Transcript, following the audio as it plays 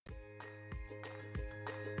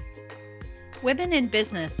Women in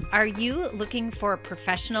business, are you looking for a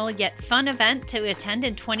professional yet fun event to attend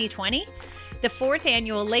in 2020? The 4th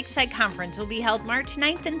Annual Lakeside Conference will be held March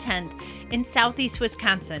 9th and 10th in Southeast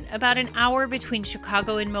Wisconsin, about an hour between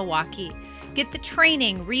Chicago and Milwaukee. Get the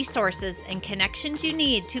training, resources, and connections you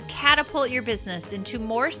need to catapult your business into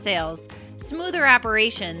more sales, smoother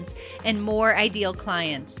operations, and more ideal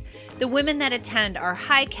clients. The women that attend are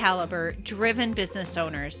high caliber, driven business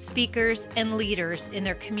owners, speakers, and leaders in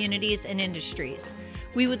their communities and industries.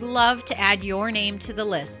 We would love to add your name to the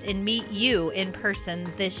list and meet you in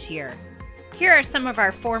person this year. Here are some of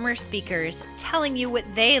our former speakers telling you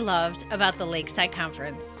what they loved about the Lakeside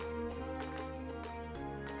Conference.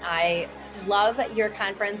 I love your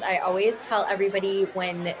conference. I always tell everybody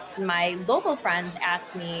when my local friends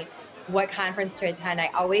ask me what conference to attend, I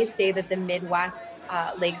always say that the Midwest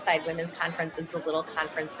Lakeside Women's Conference is the little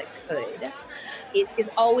conference that could. It is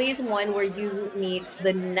always one where you meet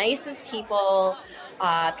the nicest people,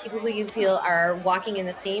 people who you feel are walking in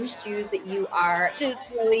the same shoes that you are. Just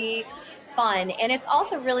really fun. And it's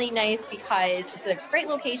also really nice because it's a great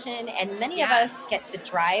location and many of us get to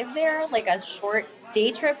drive there, like a short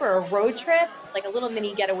day trip or a road trip. It's like a little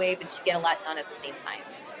mini getaway, but you get a lot done at the same time.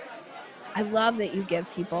 I love that you give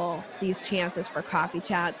people these chances for coffee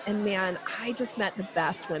chats. And man, I just met the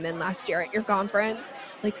best women last year at your conference.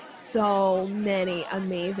 Like so many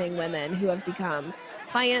amazing women who have become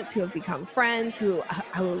clients, who have become friends, who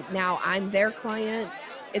now I'm their client.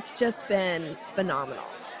 It's just been phenomenal.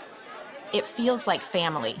 It feels like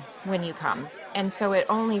family when you come. And so it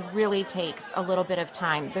only really takes a little bit of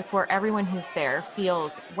time before everyone who's there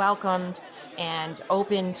feels welcomed and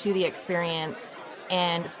open to the experience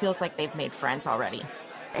and feels like they've made friends already.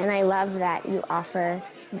 And I love that you offer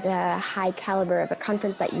the high caliber of a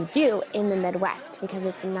conference that you do in the Midwest, because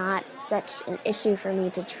it's not such an issue for me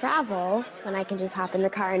to travel when I can just hop in the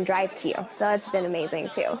car and drive to you. So it's been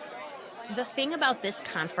amazing too. The thing about this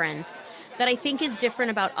conference that I think is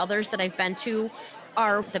different about others that I've been to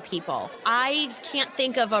are the people. I can't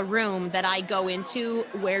think of a room that I go into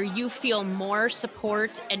where you feel more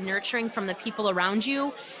support and nurturing from the people around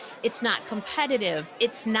you. It's not competitive.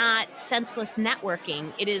 It's not senseless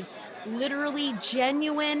networking. It is literally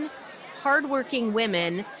genuine, hardworking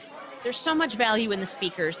women. There's so much value in the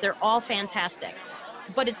speakers. They're all fantastic.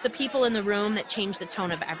 But it's the people in the room that change the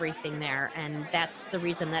tone of everything there. And that's the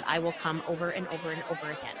reason that I will come over and over and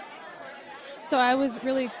over again. So I was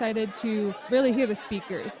really excited to really hear the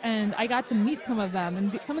speakers, and I got to meet some of them.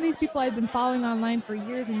 And some of these people I'd been following online for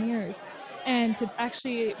years and years. And to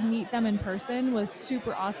actually meet them in person was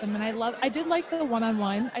super awesome. And I did like the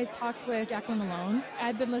one-on-one. I talked with Jacqueline Malone.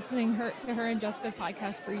 I'd been listening to her and Jessica's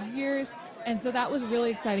podcast for years. And so that was really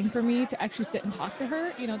exciting for me to actually sit and talk to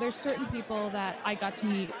her. You know, there's certain people that I got to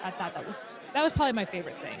meet at that was probably my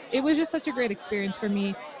favorite thing. It was just such a great experience for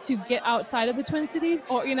me to get outside of the Twin Cities,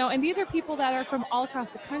 or, you know, and these are people that are from all across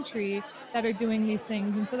the country that are doing these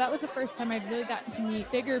things. And so that was the first time I'd really gotten to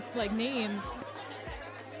meet bigger like names.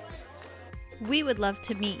 We would love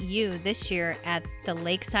to meet you this year at the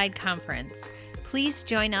Lakeside Conference. Please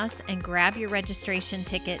join us and grab your registration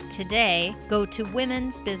ticket today. Go to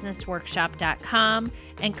womensbusinessworkshop.com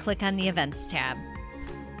and click on the events tab.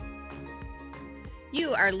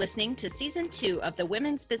 You are listening to Season 2 of the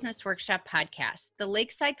Women's Business Workshop podcast, the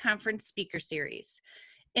Lakeside Conference Speaker Series.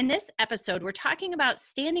 In this episode, we're talking about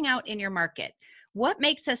standing out in your market. What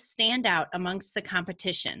makes us stand out amongst the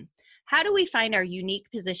competition? How do we find our unique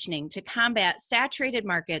positioning to combat saturated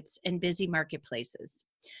markets and busy marketplaces?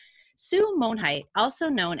 Sue Monheit, also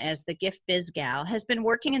known as the Gift Biz Gal, has been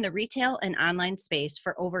working in the retail and online space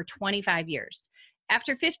for over 25 years.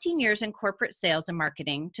 After 15 years in corporate sales and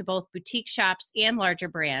marketing to both boutique shops and larger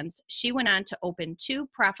brands, she went on to open 2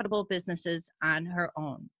 profitable businesses on her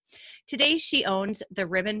own. Today, she owns the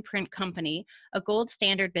Ribbon Print Company, a gold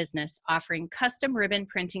standard business offering custom ribbon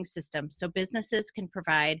printing systems so businesses can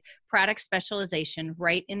provide product specialization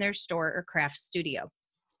right in their store or craft studio.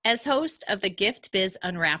 As host of the Gift Biz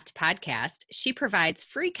Unwrapped podcast, she provides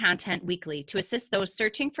free content weekly to assist those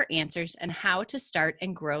searching for answers on how to start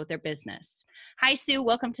and grow their business. Hi, Sue.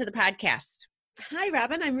 Welcome to the podcast. Hi,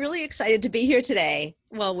 Robin. I'm really excited to be here today.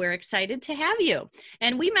 Well, we're excited to have you.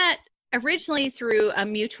 And we met originally through a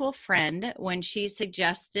mutual friend when she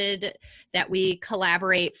suggested that we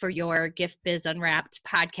collaborate for your Gift Biz Unwrapped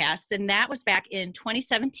podcast. And that was back in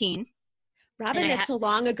 2017. Robin, it's so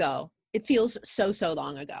long ago. It feels so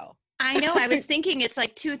long ago. I know. I was thinking it's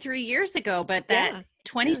like 2-3 years ago, but that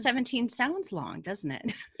 2017 sounds long, doesn't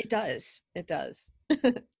it? It does. It does.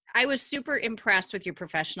 I was super impressed with your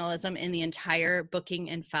professionalism in the entire booking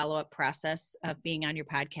and follow-up process of being on your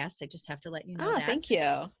podcast. I just have to let you know that. Thank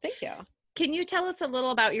you. Thank you. Can you tell us a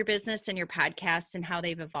little about your business and your podcast and how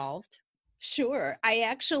they've evolved? Sure.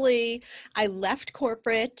 I left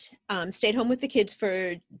corporate, stayed home with the kids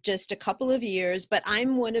for just a couple of years, but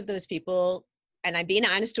I'm one of those people, and I'm being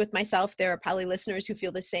honest with myself. There are probably listeners who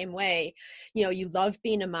feel the same way. You know, you love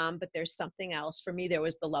being a mom, but there's something else. For me, there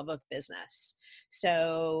was the love of business.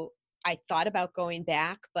 So I thought about going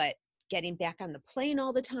back, but getting back on the plane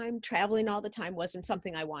all the time, traveling all the time wasn't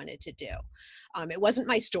something I wanted to do. It wasn't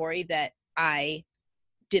my story that I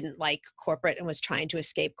didn't like corporate and was trying to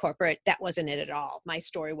escape corporate. That wasn't it at all. My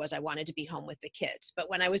story was I wanted to be home with the kids. But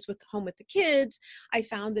when I was home with the kids, I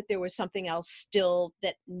found that there was something else still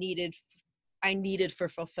that I needed for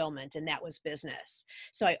fulfillment, and that was business.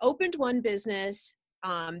 So I opened one business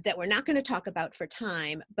that we're not going to talk about for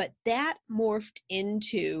time, but that morphed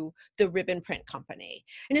into the Ribbon Print Company.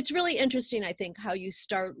 And it's really interesting, I think, how you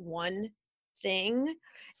start one thing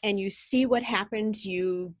and you see what happens,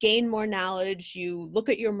 you gain more knowledge, you look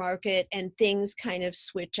at your market, and things kind of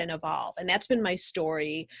switch and evolve. And that's been my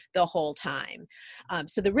story the whole time.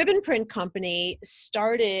 So the Ribbon Print Company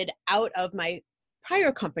started out of my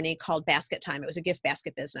prior company called Basket Time. It was a gift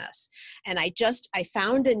basket business. And I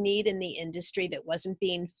found a need in the industry that wasn't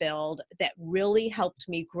being filled that really helped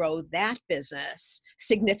me grow that business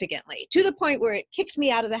significantly, to the point where it kicked me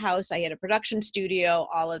out of the house. I had a production studio,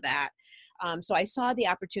 all of that. So I saw the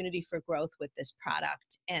opportunity for growth with this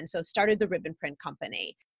product, and so started the Ribbon Print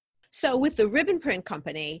Company. So with the Ribbon Print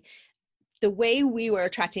Company, the way we were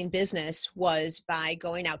attracting business was by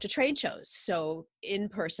going out to trade shows, so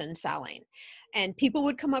in-person selling. And people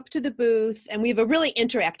would come up to the booth, and we have a really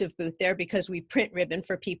interactive booth there because we print ribbon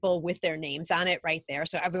for people with their names on it right there.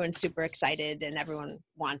 So everyone's super excited and everyone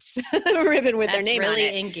wants a ribbon with their name on it. That's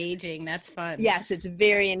really engaging. That's fun. Yes, it's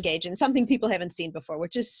very engaging. Something people haven't seen before,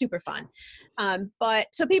 which is super fun. But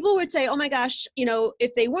so people would say, oh my gosh, you know,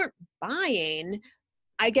 if they weren't buying,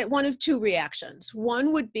 I get one of two reactions.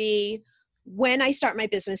 One would be, when I start my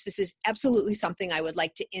business, this is absolutely something I would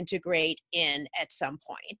like to integrate in at some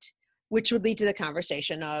point, which would lead to the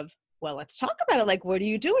conversation of, well, let's talk about it. Like, what are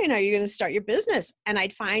you doing? Are you going to start your business? And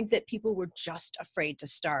I'd find that people were just afraid to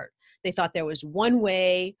start. They thought there was one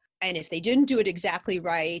way, and if they didn't do it exactly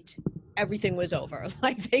right, everything was over.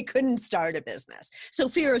 Like, they couldn't start a business. So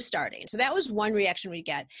fear of starting. So that was one reaction we'd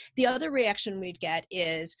get. The other reaction we'd get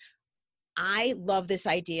is, I love this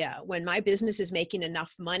idea. When my business is making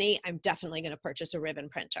enough money, I'm definitely going to purchase a ribbon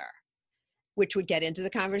printer, which would get into the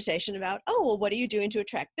conversation about, oh, well, what are you doing to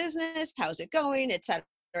attract business? How's it going? Et cetera,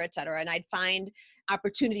 et cetera. And I'd find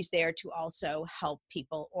opportunities there to also help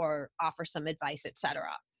people or offer some advice, et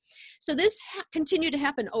cetera. So this continued to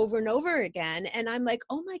happen over and over again. And I'm like,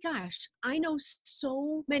 oh my gosh, I know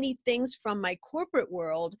so many things from my corporate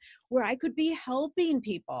world where I could be helping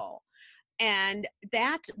people. And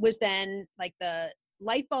that was then like the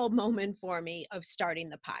light bulb moment for me of starting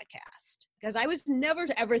the podcast, because I was never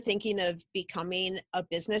ever thinking of becoming a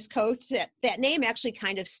business coach. That name actually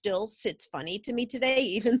kind of still sits funny to me today,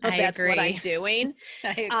 even though that's what I'm doing.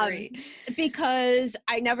 I agree. Because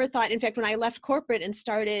I never thought, in fact, when I left corporate and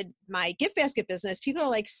started my gift basket business, people are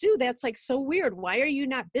like, Sue, that's like so weird. Why are you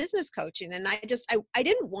not business coaching? And I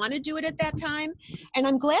didn't want to do it at that time. And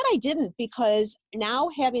I'm glad I didn't, because now,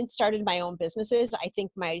 having started my own businesses, I think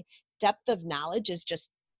my depth of knowledge is just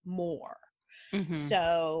more. Mm-hmm.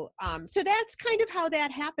 So that's kind of how that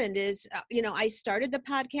happened is, I started the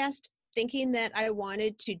podcast thinking that I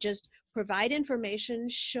wanted to just provide information,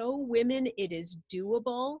 show women it is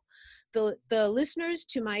doable. The listeners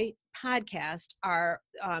to my podcast are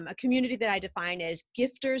a community that I define as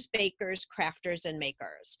gifters, bakers, crafters, and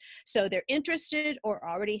makers. So they're interested or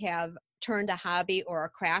already have turned a hobby or a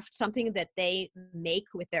craft, something that they make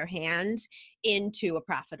with their hands, into a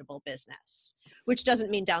profitable business, which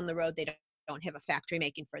doesn't mean down the road they don't have a factory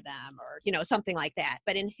making for them or, something like that.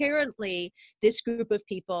 But inherently, this group of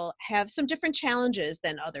people have some different challenges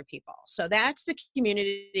than other people. So that's the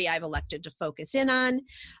community I've elected to focus in on,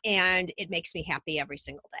 and it makes me happy every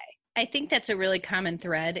single day. I think that's a really common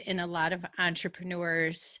thread in a lot of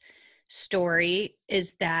entrepreneurs' story,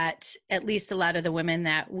 is that at least a lot of the women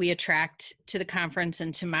that we attract to the conference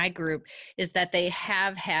and to my group is that they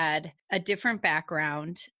have had a different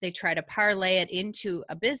background. They try to parlay it into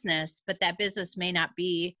a business, but that business may not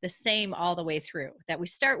be the same all the way through. That we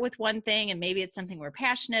start with one thing and maybe it's something we're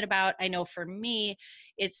passionate about. I know for me,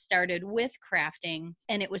 it started with crafting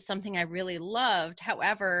and it was something I really loved.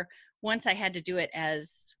 However, once I had to do it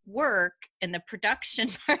as work and the production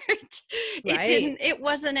part, it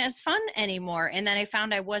wasn't as fun anymore. And then I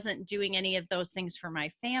found I wasn't doing any of those things for my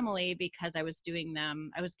family because I was doing them.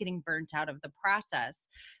 I was getting burnt out of the process.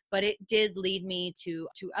 but it did lead me to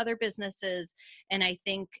other businesses. And I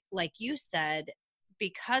think, like you said,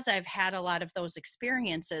 because I've had a lot of those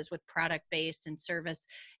experiences with product-based and service,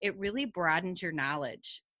 it really broadens your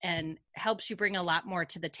knowledge and helps you bring a lot more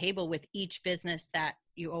to the table with each business that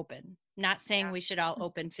you open. Not saying we should all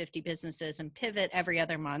open 50 businesses and pivot every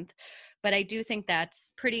other month, but I do think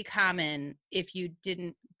that's pretty common. If you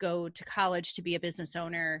didn't go to college to be a business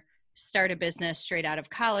owner, start a business straight out of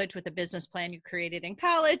college with a business plan you created in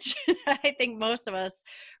college. I think most of us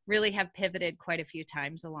really have pivoted quite a few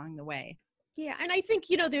times along the way. Yeah. And I think,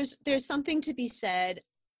 there's something to be said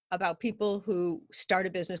about people who start a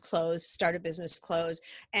business, close,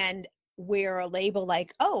 and wear a label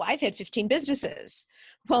like, oh, I've had 15 businesses.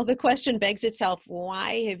 Well, the question begs itself,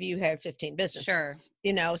 why have you had 15 businesses?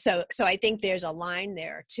 Sure. So I think there's a line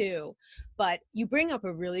there too. But you bring up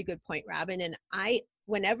a really good point, Robin. And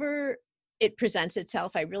whenever it presents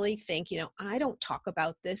itself, I really think, I don't talk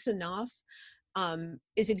about this enough.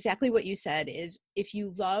 Is exactly what you said, is if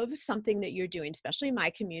you love something that you're doing, especially in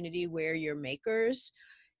my community where you're makers,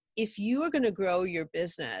 if you are going to grow your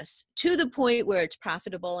business to the point where it's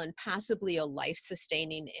profitable and possibly a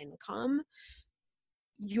life-sustaining income,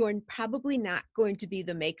 you're probably not going to be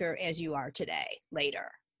the maker as you are today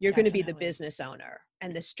later. You're going to be the business owner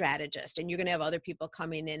and the strategist, and you're going to have other people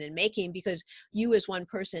coming in and making, because you as one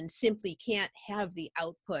person simply can't have the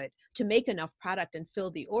output to make enough product and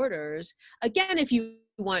fill the orders. Again, if you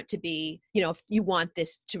want to be, if you want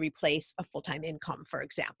this to replace a full-time income, for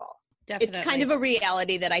example. Definitely. It's kind of a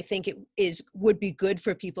reality that I think would be good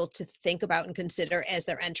for people to think about and consider as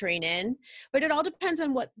they're entering in. But it all depends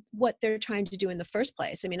on what they're trying to do in the first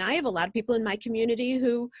place. I mean, I have a lot of people in my community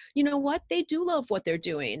who, they do love what they're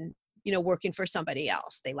doing, working for somebody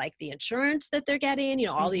else. They like the insurance that they're getting,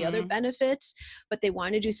 all the other benefits, but they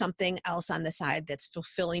want to do something else on the side that's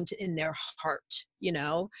fulfilling in their heart,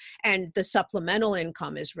 and the supplemental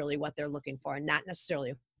income is really what they're looking for, and not necessarily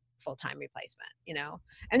a full-time replacement,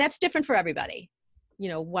 and that's different for everybody,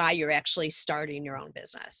 why you're actually starting your own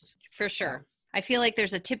business. For sure. I feel like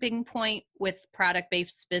there's a tipping point with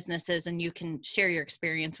product-based businesses, and you can share your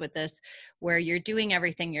experience with this, where you're doing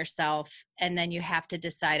everything yourself, and then you have to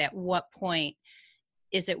decide at what point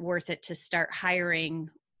is it worth it to start hiring.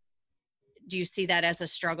 Do you see that as a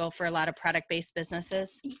struggle for a lot of product-based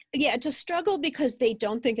businesses? Yeah, it's a struggle because they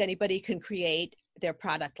don't think anybody can create their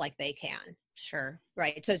product like they can. Sure.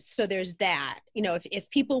 Right. So there's that, if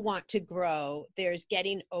people want to grow, there's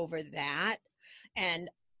getting over that. And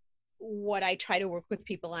what I try to work with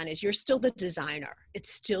people on is, you're still the designer.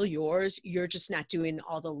 It's still yours. You're just not doing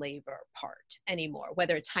all the labor part anymore,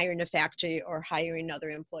 whether it's hiring a factory or hiring other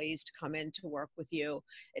employees to come in to work with you,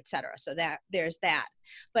 et cetera. So there's that.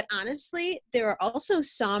 But honestly, there are also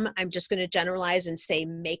some, I'm just going to generalize and say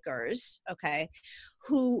makers, okay,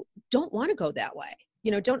 who don't want to go that way.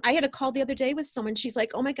 I had a call the other day with someone. She's like,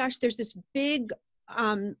 oh my gosh, there's this big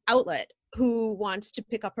outlet who wants to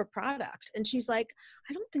pick up her product. And she's like,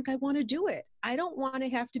 I don't think I want to do it. I don't want to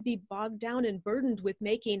have to be bogged down and burdened with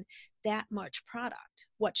making that much product.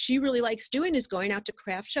 What she really likes doing is going out to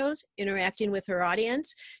craft shows, interacting with her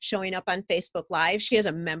audience, showing up on Facebook Live. She has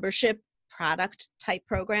a membership product type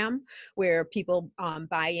program where people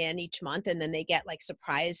buy in each month, and then they get like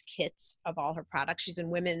surprise kits of all her products. She's in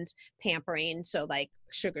women's pampering, so like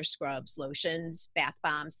sugar scrubs, lotions, bath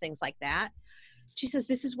bombs, things like that. She says,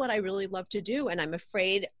 this is what I really love to do, and I'm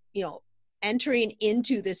afraid, entering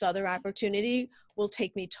into this other opportunity will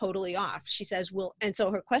take me totally off. She says, and so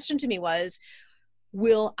her question to me was,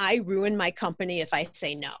 will I ruin my company if I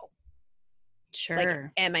say no? Sure. Like,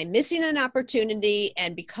 am I missing an opportunity?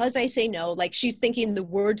 And because I say no, like, she's thinking the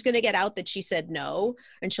word's going to get out that she said no,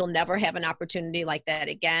 and she'll never have an opportunity like that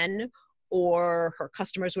again, or her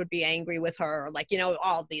customers would be angry with her, or like,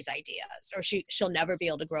 all these ideas, or she'll never be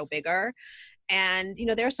able to grow bigger. And,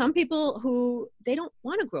 there are some people who they don't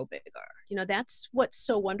want to grow bigger. That's what's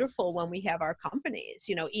so wonderful when we have our companies,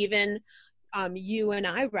 even you and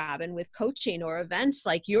I, Robin, with coaching or events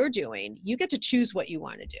like you're doing, you get to choose what you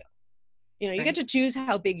want to do. You get to choose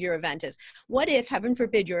how big your event is. What if, heaven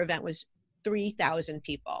forbid, your event was 3,000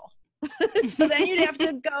 people? So then you'd have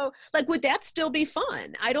to go, like, would that still be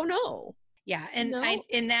fun? I don't know. Yeah. And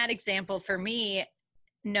in that example, for me,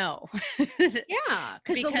 no. Yeah.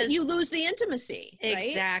 Because you lose the intimacy. Right?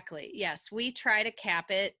 Exactly. Yes. We try to cap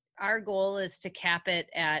it. Our goal is to cap it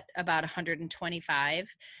at about 125,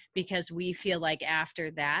 because we feel like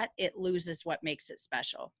after that, it loses what makes it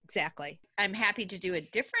special. Exactly. I'm happy to do a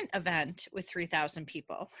different event with 3,000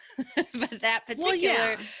 people, but that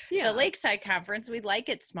particular, the Lakeside Conference, we like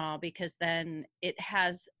it small because then it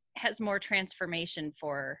has more transformation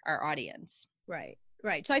for our audience. Right.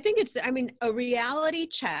 Right. So I think a reality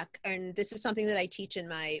check, and this is something that I teach in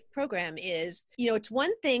my program is, it's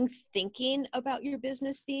one thing thinking about your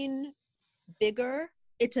business being bigger.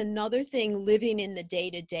 It's another thing living in the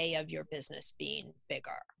day-to-day of your business being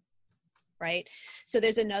bigger. Right. So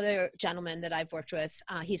there's another gentleman that I've worked with.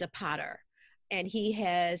 He's a potter, and he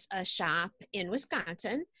has a shop in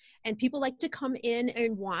Wisconsin, and people like to come in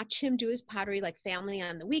and watch him do his pottery, like family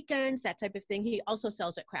on the weekends, that type of thing. He also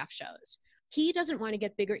sells at craft shows. He doesn't want to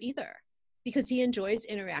get bigger either because he enjoys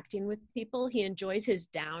interacting with people. He enjoys his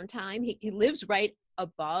downtime. He lives right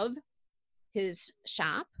above his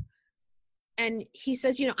shop. And he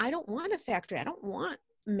says, I don't want a factory. I don't want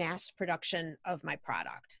mass production of my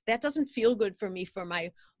product. That doesn't feel good for me for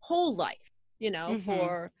my whole life,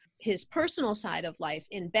 for his personal side of life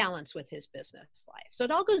in balance with his business life. So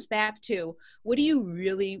it all goes back to, what do you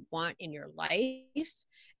really want in your life?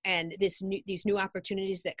 And these new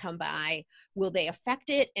opportunities that come by, will they affect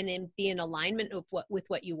it and then be in alignment with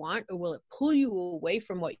what you want, or will it pull you away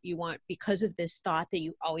from what you want because of this thought that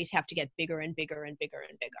you always have to get bigger and bigger and bigger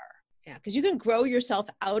and bigger? Yeah, because you can grow yourself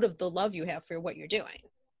out of the love you have for what you're doing.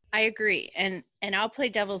 I agree. And I'll play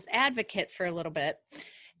devil's advocate for a little bit,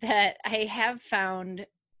 that I have found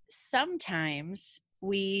sometimes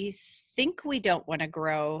we think we don't want to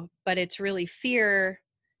grow, but it's really fear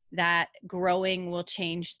that growing will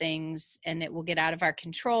change things and it will get out of our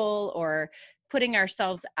control, or putting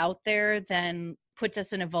ourselves out there then puts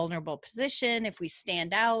us in a vulnerable position. If we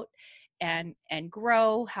stand out and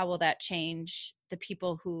grow, how will that change the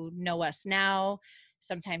people who know us now?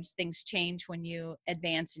 Sometimes things change when you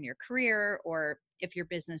advance in your career, or if your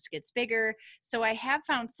business gets bigger. So I have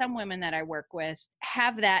found some women that I work with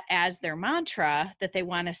have that as their mantra, that they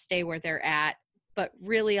want to stay where they're at. But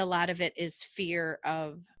really a lot of it is fear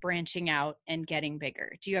of branching out and getting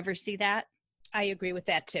bigger. Do you ever see that? I agree with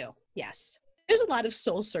that too. Yes. There's a lot of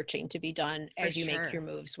soul searching to be done as you sure. make your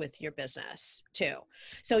moves with your business too.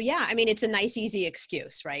 So yeah, it's a nice, easy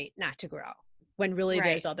excuse, right? Not to grow, when really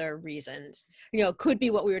there's other reasons. It could be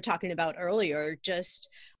what we were talking about earlier, just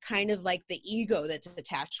kind of like the ego that's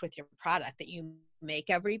attached with your product, that you make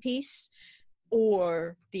every piece.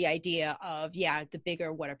 Or the idea of, the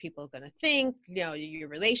bigger, what are people going to think? Your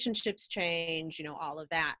relationships change, all of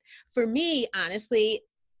that. For me, honestly,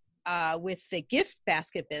 with the gift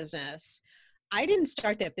basket business, I didn't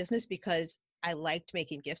start that business because I liked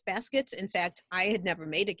making gift baskets. In fact, I had never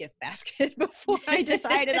made a gift basket before I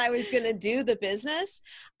decided I was going to do the business.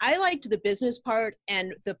 I liked the business part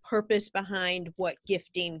and the purpose behind what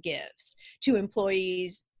gifting gives to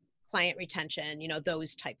employees, client retention,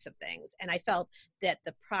 those types of things. And I felt that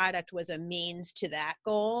the product was a means to that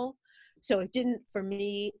goal. So it didn't, for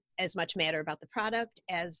me, as much matter about the product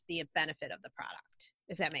as the benefit of the product,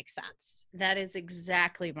 if that makes sense. That is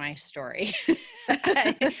exactly my story.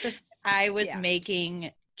 I was making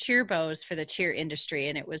cheer bows for the cheer industry,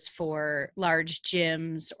 and it was for large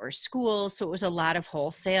gyms or schools. So it was a lot of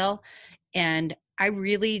wholesale. And I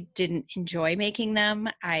really didn't enjoy making them.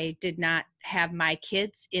 I did not have my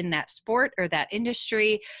kids in that sport or that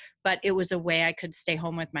industry, but it was a way I could stay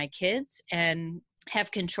home with my kids and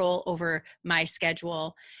have control over my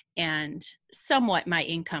schedule and somewhat my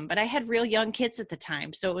income. But I had real young kids at the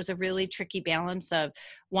time. So it was a really tricky balance of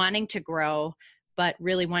wanting to grow, but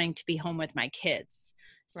really wanting to be home with my kids.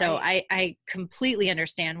 So I completely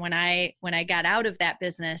understand when I got out of that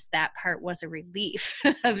business, that part was a relief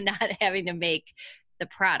of not having to make the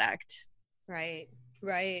product. Right.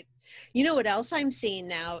 What else I'm seeing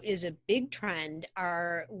now is a big trend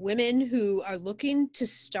are women who are looking to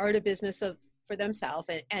start a business for themselves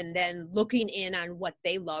and then looking in on what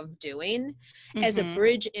they love doing as a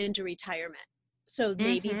bridge into retirement. So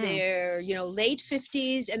maybe they're, late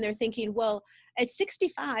 50s and they're thinking, well, at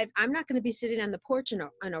 65, I'm not going to be sitting on the porch in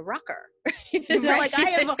a rocker. Like I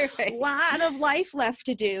have a lot of life left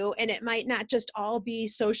to do, and it might not just all be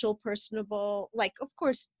social, personable, like, of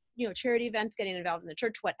course, charity events, getting involved in the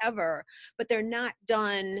church, whatever, but they're not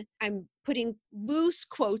done. I'm putting loose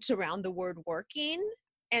quotes around the word working.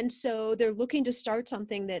 And so they're looking to start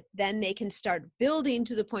something that then they can start building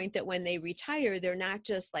to the point that when they retire, they're not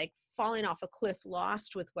just like falling off a cliff,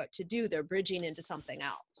 lost with what to do. They're bridging into something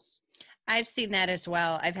else. I've seen that as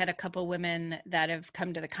well. I've had a couple women that have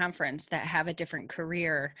come to the conference that have a different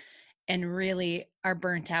career and really are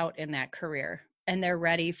burnt out in that career. And they're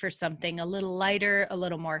ready for something a little lighter, a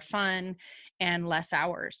little more fun, and less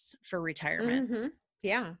hours for retirement.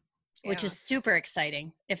 Yeah. Which is super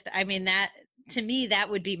exciting. That, to me, that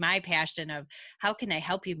would be my passion of how can I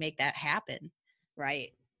help you make that happen?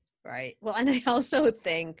 Right. Right. Well, and I also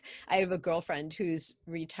think I have a girlfriend who's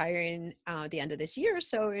retiring the end of this year,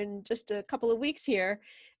 so in just a couple of weeks here.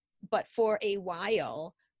 But for a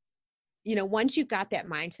while, once you got that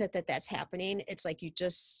mindset that that's happening, it's like you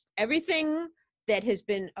just everything that has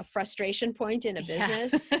been a frustration point in a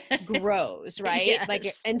business grows, right? Yes.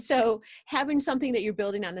 Like, and so having something that you're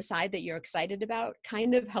building on the side that you're excited about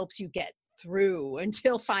kind of helps you get through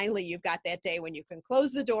until finally you've got that day when you can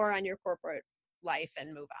close the door on your corporate life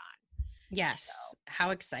and move on. Yes. So, how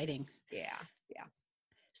exciting. yeah.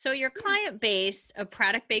 So your client base of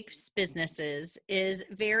product-based businesses is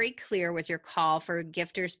very clear with your call for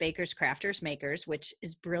gifters, bakers, crafters, makers, which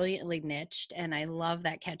is brilliantly niched. And I love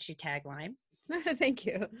that catchy tagline. Thank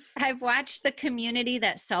you. I've watched the community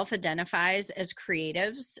that self-identifies as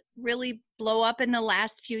creatives really blow up in the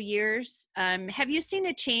last few years. Have you seen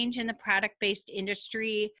a change in the product-based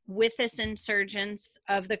industry with this insurgence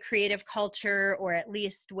of the creative culture, or at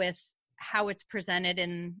least with how it's presented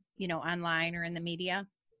in, online or in the media?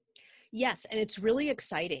 Yes, and it's really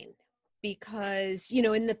exciting because,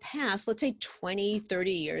 in the past, let's say 20,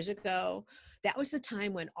 30 years ago, that was the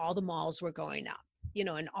time when all the malls were going up,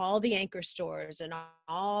 and all the anchor stores and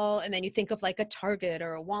and then you think of like a Target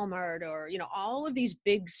or a Walmart or, all of these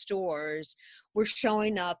big stores were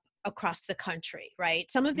showing up across the country,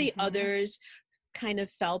 right? Some of the others kind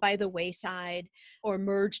of fell by the wayside or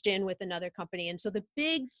merged in with another company. And so the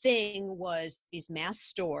big thing was these mass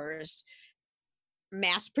stores,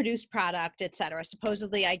 mass-produced product, et cetera.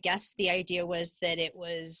 Supposedly, I guess the idea was that it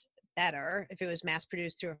was better if it was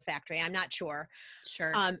mass-produced through a factory. I'm not sure.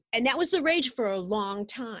 Sure. And that was the rage for a long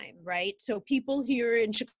time, right? So people here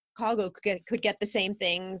in Chicago could get the same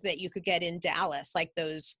thing that you could get in Dallas, like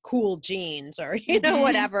those cool jeans or,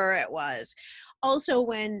 whatever it was. Also,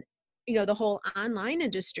 when the whole online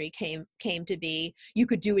industry came to be, you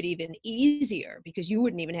could do it even easier because you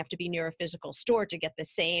wouldn't even have to be near a physical store to get the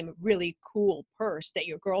same really cool purse that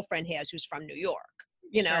your girlfriend has who's from New York,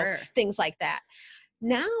 Sure. Things like that.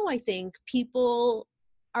 Now I think people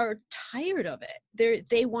are tired of it.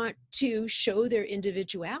 They want to show their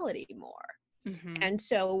individuality more. Mm-hmm. And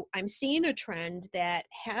so I'm seeing a trend that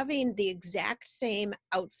having the exact same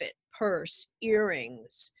outfit, purse,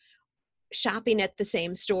 earrings, shopping at the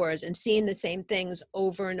same stores and seeing the same things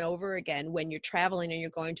over and over again when you're traveling and you're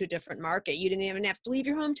going to a different market. You didn't even have to leave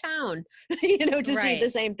your hometown, to see the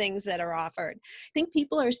same things that are offered. I think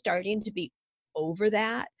people are starting to be over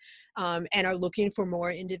that and are looking for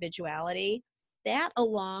more individuality. That,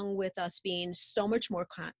 along with us being so much more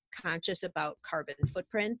conscious about carbon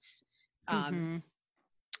footprints,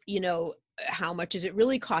 how much is it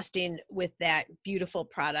really costing with that beautiful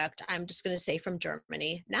product? I'm just going to say from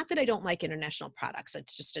Germany. Not that I don't like international products.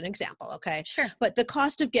 It's just an example. Okay. Sure. But the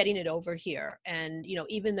cost of getting it over here and,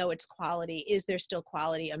 even though it's quality, is there still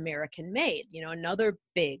quality American made? Another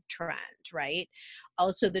big trend, right?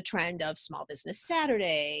 Also the trend of Small Business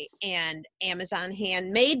Saturday and Amazon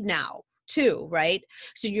Handmade now too, right?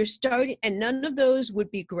 So you're starting, and none of those would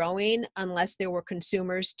be growing unless there were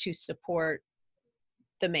consumers to support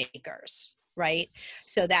the makers, right?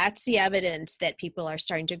 So that's the evidence that people are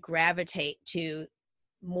starting to gravitate to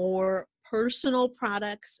more personal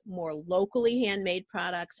products, more locally handmade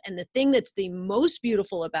products. And the thing that's the most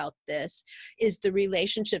beautiful about this is the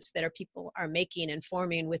relationships that people are making and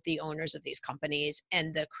forming with the owners of these companies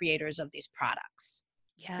and the creators of these products.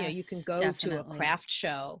 Yes, you can go definitely. to a craft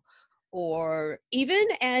show, or even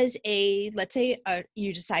as let's say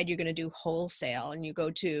you decide you're going to do wholesale and you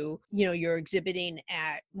go to, you're exhibiting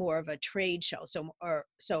at more of a trade show.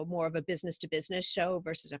 So more of a business to business show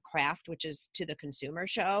versus a craft, which is to the consumer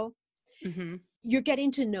show. Mm-hmm. You're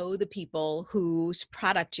getting to know the people whose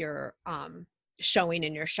product you're showing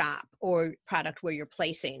in your shop or product where you're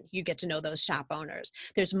placing. You get to know those shop owners.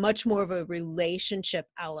 There's much more of a relationship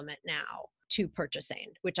element now to purchasing,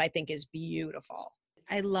 which I think is beautiful.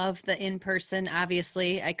 I love the in-person.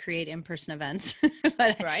 Obviously, I create in-person events,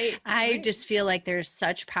 but I just feel like there's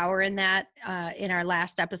such power in that. In our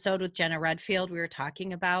last episode with Jenna Redfield, we were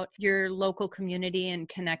talking about your local community and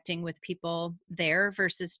connecting with people there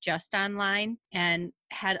versus just online, and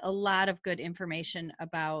had a lot of good information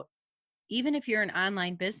about, even if you're an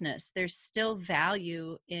online business, there's still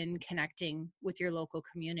value in connecting with your local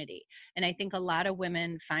community. And I think a lot of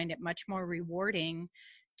women find it much more rewarding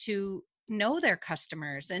to know their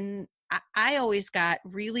customers. And I always got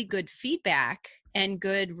really good feedback and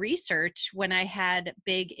good research when I had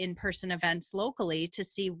big in-person events locally to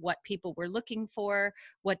see what people were looking for,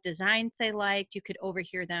 what designs they liked. You could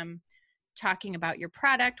overhear them talking about your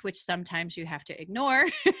product, which sometimes you have to ignore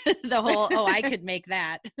the whole, I could make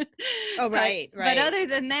that. Oh, right. But other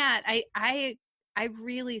than that, I I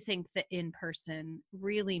really think that in person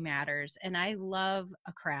really matters. And I love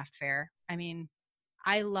a craft fair. I mean,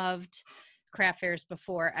 I loved craft fairs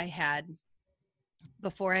before I had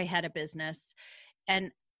a business.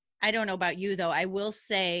 And I don't know about you though. I will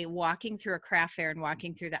say walking through a craft fair and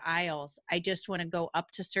walking through the aisles, I just want to go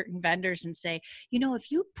up to certain vendors and say, you know,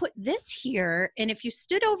 if you put this here and if you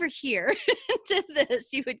stood over here and did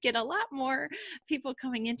this, you would get a lot more people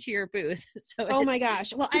coming into your booth. So oh my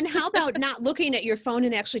gosh. Well, and how about not looking at your phone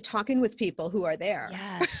and actually talking with people who are there?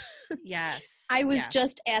 Yes. Yes. I was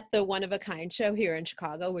just at the One of a Kind show here in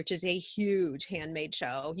Chicago, which is a huge handmade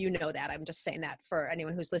show. You know that. I'm just saying that for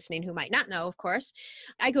anyone who's listening who might not know, of course.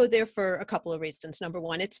 I go there for a couple of reasons. Number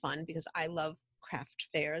one, it's fun because I love craft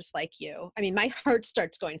fairs like you. I mean, my heart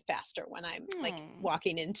starts going faster when I'm like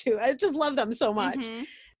walking into, I just love them so much. Mm-hmm.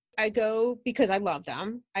 I go because I love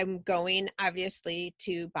them. I'm going obviously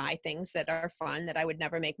to buy things that are fun that I would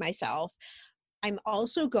never make myself. I'm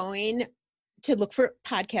also going to look for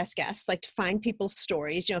podcast guests, like to find people's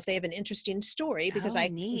stories, you know, if they have an interesting story, because I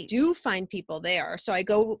do find people there. So I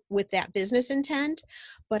go with that business intent,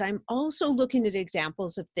 but I'm also looking at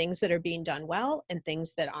examples of things that are being done well and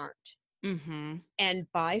things that aren't. Mm-hmm. And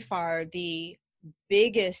by far the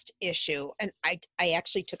biggest issue, and I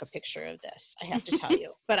actually took a picture of this, I have to tell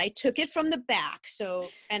you, but I took it from the back. So,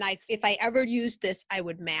 and if I ever used this, I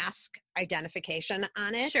would mask identification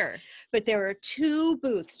on it. Sure. But there are two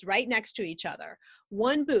booths right next to each other.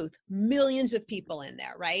 One booth, millions of people in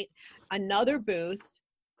there, right? Another booth,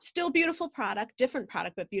 still beautiful product, different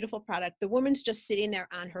product, but beautiful product. The woman's just sitting there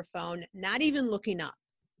on her phone, not even looking up.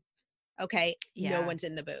 Okay. Yeah. No one's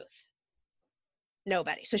in the booth.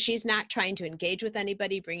 Nobody. So she's not trying to engage with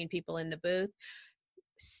anybody, bringing people in the booth.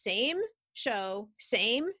 Same show,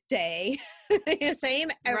 same day,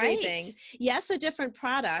 same everything. Right. Yes, a different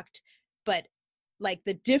product, but like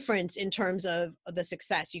the difference in terms of the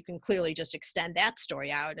success, you can clearly just extend that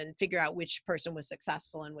story out and figure out which person was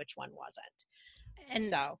successful and which one wasn't. And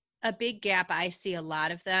so a big gap I see a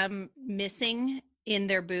lot of them missing in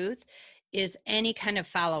their booth is any kind of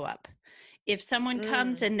follow-up. If someone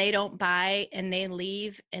comes and they don't buy and they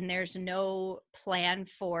leave and there's no plan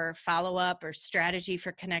for follow-up or strategy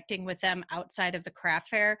for connecting with them outside of the craft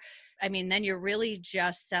fair, I mean, then you're really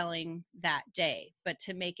just selling that day. But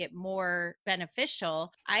to make it more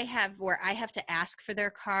beneficial, I have to ask for their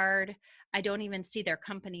card. I don't even see their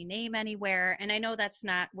company name anywhere. And I know that's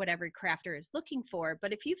not what every crafter is looking for,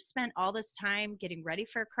 but if you've spent all this time getting ready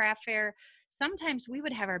for a craft fair, sometimes we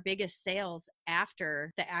would have our biggest sales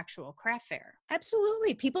after the actual craft fair.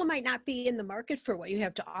 Absolutely. People might not be in the market for what you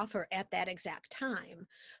have to offer at that exact time,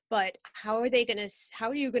 but how are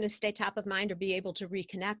you going to stay top of mind or be able to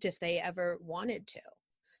reconnect if they ever wanted to?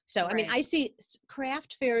 So, I mean, I see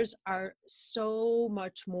craft fairs are so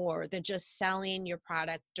much more than just selling your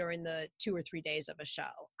product during the 2 or 3 days of a show.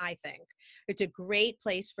 I think it's a great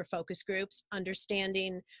place for focus groups,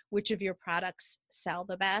 understanding which of your products sell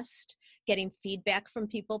the best, getting feedback from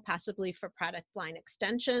people, possibly for product line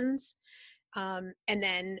extensions, and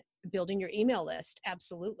then building your email list.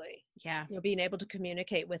 Absolutely. Yeah. Being able to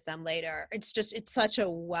communicate with them later. It's such a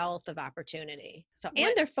wealth of opportunity. So,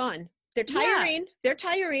 and they're fun. They're tiring. Yeah. They're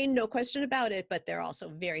tiring, no question about it, but they're also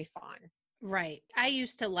very fun. Right. I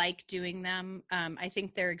used to like doing them. I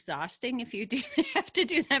think they're exhausting if you have to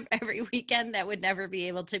do them every weekend. That would never be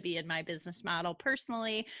able to be in my business model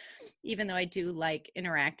personally, even though I do like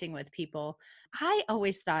interacting with people. I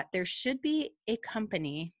always thought there should be a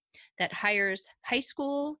company that hires high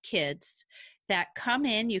school kids that come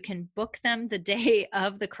in. You can book them the day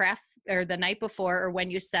of the craft or the night before or when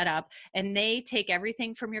you set up, and they take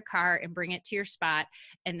everything from your car and bring it to your spot,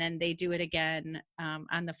 and then they do it again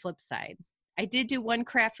on the flip side. I did do one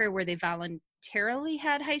craft fair where they voluntarily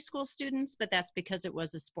had high school students, but that's because it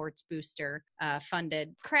was a sports booster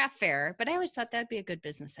funded craft fair. But I always thought that'd be a good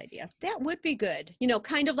business idea. That would be good.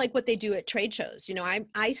 Kind of like what they do at trade shows.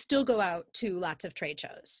 I still go out to lots of trade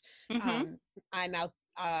shows. Mm-hmm. I'm out,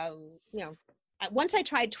 once I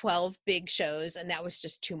tried 12 big shows and that was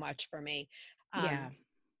just too much for me.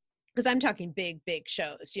 Because I'm talking big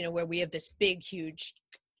shows, where we have this big, huge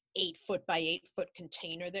 8-foot by 8-foot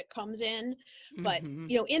container that comes in. Mm-hmm. But,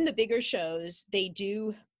 in the bigger shows,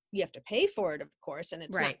 you have to pay for it, of course, and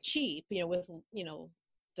it's not cheap, with,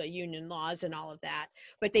 the union laws and all of that.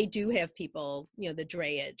 But they do have people, the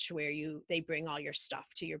drayage where they bring all your stuff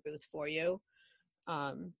to your booth for you.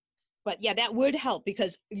 But yeah, that would help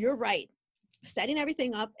because you're right. Setting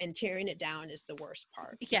everything up and tearing it down is the worst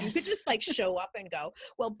part. Yes. You could just show up and go.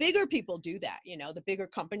 Well, bigger people do that. The bigger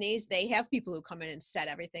companies, they have people who come in and set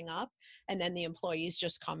everything up, and then the employees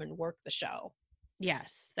just come and work the show.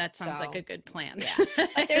 Yes, that sounds like a good plan. Yeah.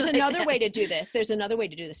 But there's another way to do this. There's another way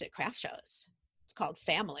to do this at craft shows. It's called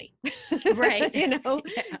family. Right. You know,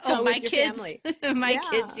 oh, my kids, family. my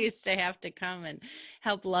kids used to have to come and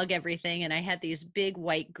help lug everything. And I had these big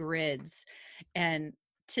white grids, and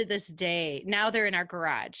to this day, now they're in our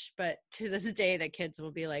garage, but to this day, the kids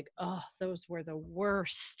will be like, oh, those were the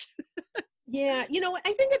worst. Yeah. You know,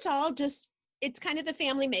 I think it's all just, it's kind of the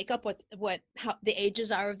family makeup, how the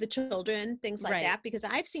ages are of the children, things like that. Because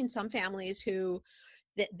I've seen some families who,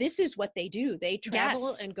 this is what they do. They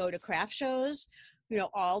travel and go to craft shows, you know,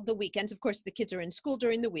 all the weekends. Of course, the kids are in school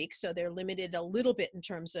during the week, so they're limited a little bit in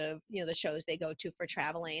terms of, you know, the shows they go to for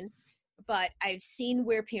traveling. But I've seen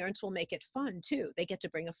where parents will make it fun too. They get to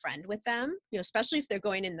bring a friend with them, you know, especially if they're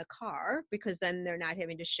going in the car, because then they're not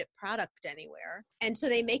having to ship product anywhere. And so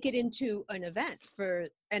they make it into an event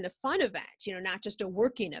and a fun event, you know, not just a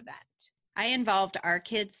working event. I involved our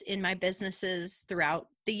kids in my businesses throughout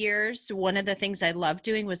the years. One of the things I loved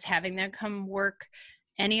doing was having them come work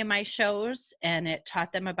any of my shows, and it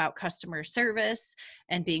taught them about customer service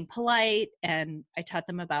and being polite, and I taught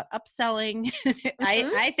them about upselling.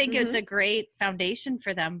 I think it's a great foundation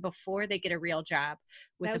for them before they get a real job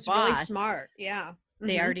with a boss. That's really smart. Yeah.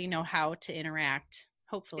 They already know how to interact,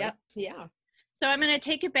 hopefully. Yep. Yeah. So I'm going to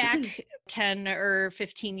take it back 10 or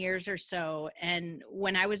 15 years or so. And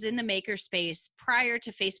when I was in the makerspace, prior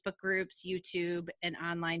to Facebook groups, YouTube, and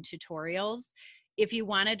online tutorials, if you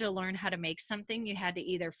wanted to learn how to make something, you had to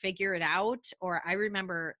either figure it out, or I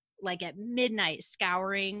remember like at midnight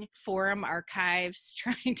scouring forum archives,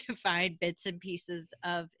 trying to find bits and pieces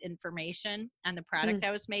of information on the product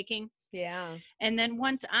I was making. Yeah. And then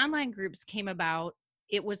once online groups came about,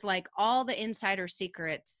 it was like all the insider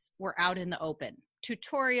secrets were out in the open.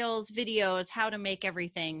 Tutorials, videos, how to make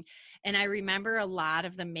everything. And I remember a lot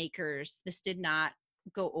of the makers, this did not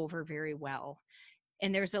go over very well.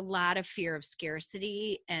 And there's a lot of fear of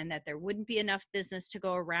scarcity and that there wouldn't be enough business to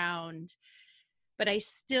go around. But I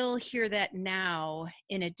still hear that now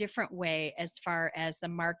in a different way, as far as the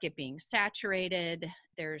market being saturated.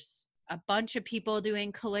 There's a bunch of people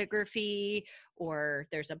doing calligraphy, or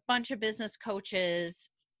there's a bunch of business coaches.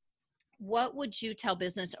 What would you tell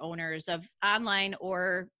business owners of online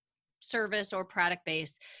or service or product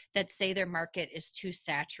base that say their market is too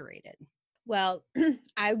saturated? Well,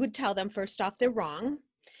 I would tell them, first off, they're wrong.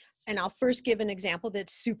 And I'll first give an example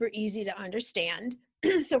that's super easy to understand.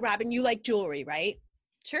 So Robin, you like jewelry, right?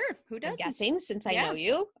 Sure. Who doesn't? I'm guessing, since I know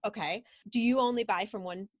you. Okay. Do you only buy from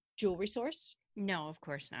one jewelry source? No, of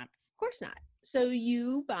course not. Of course not. So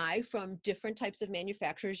you buy from different types of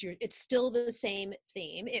manufacturers. It's still the same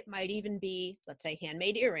theme. It might even be, let's say,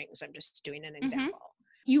 handmade earrings. I'm just doing an example.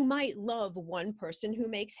 You might love one person who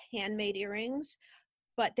makes handmade earrings,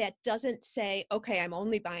 but that doesn't say, okay, I'm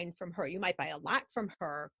only buying from her. You might buy a lot from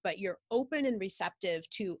her, but you're open and receptive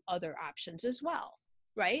to other options as well,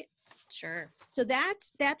 right? Sure. So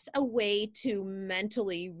that's a way to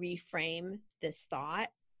mentally reframe this thought.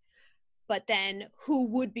 But then who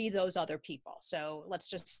would be those other people? So let's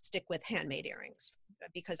just stick with handmade earrings,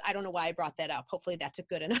 because I don't know why I brought that up. Hopefully that's a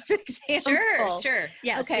good enough example. Sure.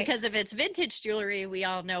 Yes, okay. Because if it's vintage jewelry, we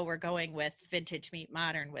all know we're going with Vintage Meet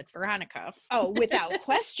Modern with Veronica. Oh, without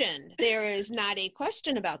question. There is not a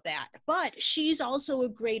question about that. But she's also a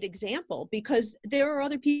great example, because there are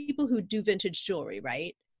other people who do vintage jewelry,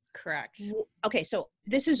 right? Correct. Okay, so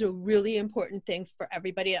this is a really important thing for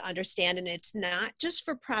everybody to understand, and it's not just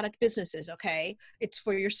for product businesses, okay? It's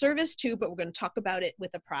for your service too, but we're going to talk about it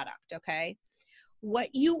with a product, okay? What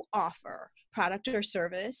you offer, product or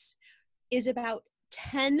service, is about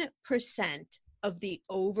 10% of the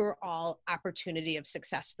overall opportunity of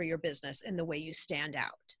success for your business and the way you stand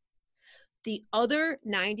out. The other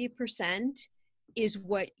 90% is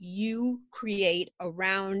what you create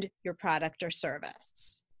around your product or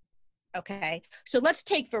service. Okay, so let's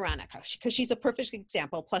take Veronica, because she's a perfect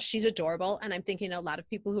example. Plus, she's adorable, and I'm thinking a lot of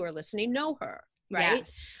people who are listening know her, right?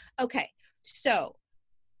 Yes. Okay, so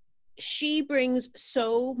she brings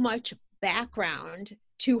so much background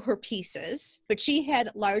to her pieces, but she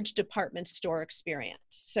had large department store experience.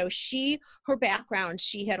 So her background,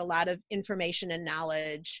 she had a lot of information and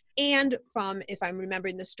knowledge. And from, if I'm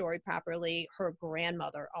remembering the story properly, her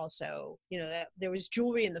grandmother also, there was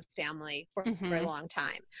jewelry in the family for a long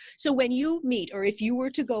time. So when you meet, or if you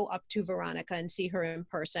were to go up to Veronica and see her in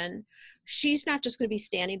person, she's not just going to be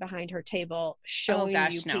standing behind her table showing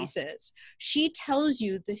you pieces. She tells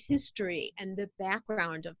you the history and the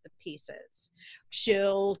background of the pieces.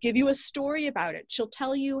 She'll give you a story about it. She'll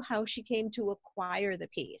tell you how she came to acquire the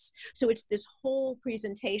piece. So it's this whole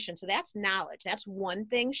presentation. So that's knowledge. That's one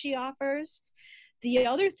thing she offers. the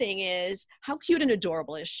other thing is, how cute and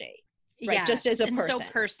adorable is she? Right, Yes, just as a and person. so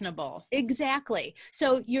personable. Exactly.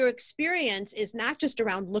 So your experience is not just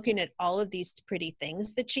around looking at all of these pretty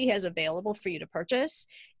things that she has available for you to purchase.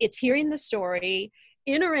 It's hearing the story,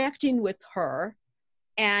 interacting with her,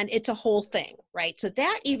 and it's a whole thing, right? So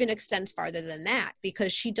that even extends farther than that,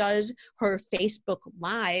 because she does her Facebook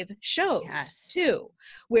Live shows Yes. too,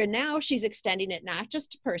 where now she's extending it not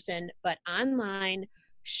just to person, but online,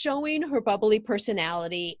 showing her bubbly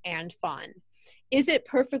personality and fun. Is it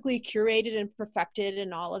perfectly curated and perfected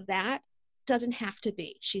and all of that? Doesn't have to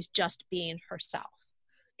be. She's just being herself.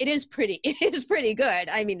 It is pretty good.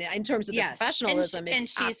 I mean, in terms of the professionalism, and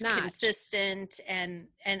it's she's top-notch. consistent, and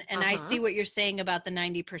I see what you're saying about the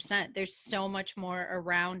 90%. There's so much more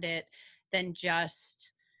around it than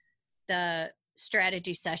just the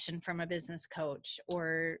strategy session from a business coach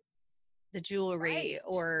or the jewelry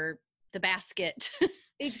or the basket.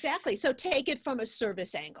 Exactly. So take it from a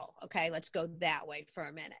service angle. Okay, let's go that way for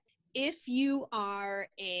a minute. If you are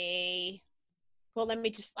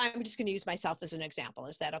I'm just going to use myself as an example.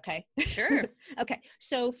 Is that okay? Sure. Okay.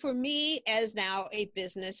 So for me, as now a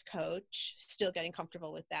business coach, still getting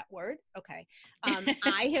comfortable with that word. Okay.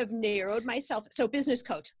 I have narrowed myself. So business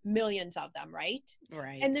coach, millions of them, right?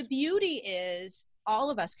 Right. And the beauty is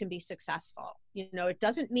all of us can be successful. You know, it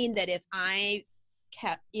doesn't mean that if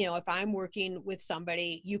I'm working with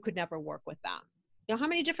somebody, you could never work with them. You know, how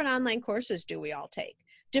many different online courses do we all take?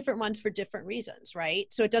 Different ones for different reasons, right?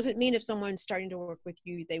 So it doesn't mean if someone's starting to work with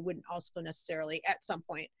you, they wouldn't also necessarily at some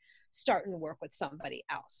point start and work with somebody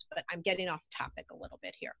else. But I'm getting off topic a little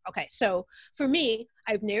bit here. Okay, so for me,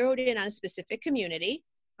 I've narrowed in on a specific community.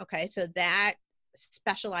 Okay, so that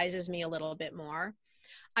specializes me a little bit more.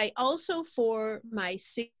 I also, for my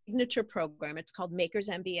signature program, it's called Makers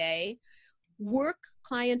MBA, work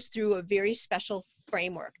clients through a very special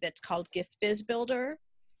framework that's called Gift Biz Builder.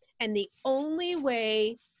 And the only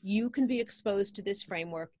way you can be exposed to this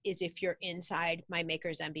framework is if you're inside my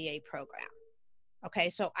Makers MBA program. Okay,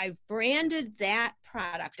 so I've branded that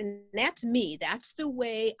product, and that's me. That's the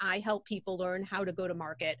way I help people learn how to go to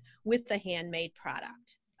market with the handmade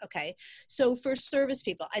product. Okay, so for service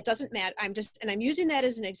people, it doesn't matter. I'm using that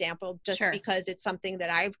as an example just because it's something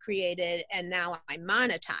that I've created and now I'm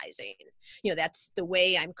monetizing. You know, that's the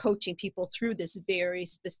way I'm coaching people through this very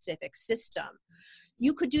specific system.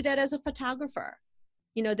 You could do that as a photographer.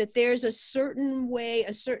 You know, that there's a certain way,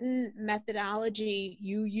 a certain methodology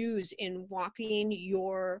you use in walking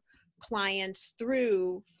your clients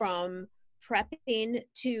through from prepping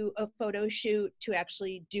to a photo shoot to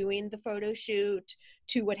actually doing the photo shoot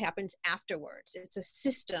to what happens afterwards. It's a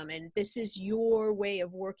system, and this is your way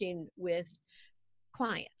of working with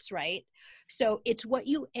clients, right? So it's what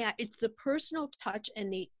you add, it's the personal touch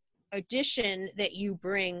and the addition that you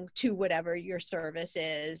bring to whatever your service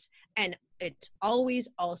is, and it's always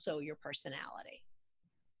also your personality,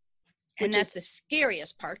 which is the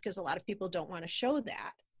scariest part, because a lot of people don't want to show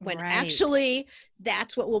that, when actually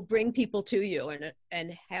that's what will bring people to you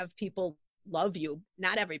and have people love you.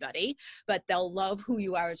 Not everybody, but they'll love who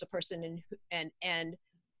you are as a person and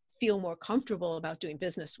feel more comfortable about doing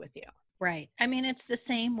business with you. Right. I mean, it's the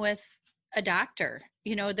same with a doctor.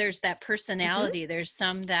 You know, there's that personality. There's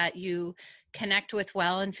some that you connect with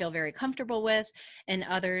well and feel very comfortable with, and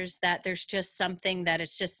others that there's just something that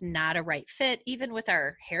it's just not a right fit. Even with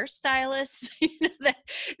our hairstylists, you know,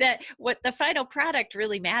 that what the final product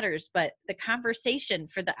really matters, but the conversation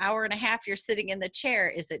for the hour and a half you're sitting in the chair,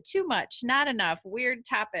 is it too much, not enough, weird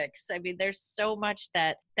topics? I mean, there's so much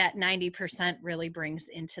that 90% really brings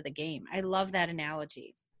into the game. I love that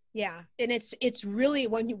analogy. Yeah. And it's really,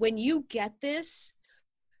 when you get this,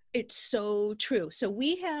 it's so true. So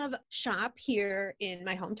we have a shop here in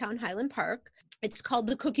my hometown, Highland Park. It's called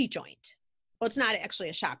The Cookie Joint. Well, it's not actually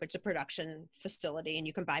a shop. It's a production facility, and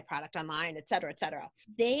you can buy product online, et cetera, et cetera.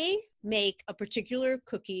 They make a particular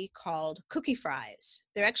cookie called cookie fries.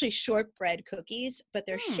 They're actually shortbread cookies, but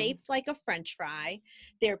they're shaped like a French fry.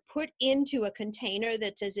 They're put into a container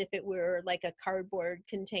that's as if it were like a cardboard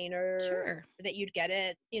container that you'd get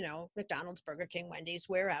at, you know, McDonald's, Burger King, Wendy's,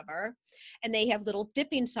 wherever. And they have little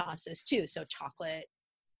dipping sauces too. So chocolate,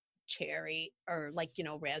 cherry, or like, you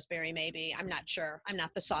know, raspberry maybe. I'm not sure. I'm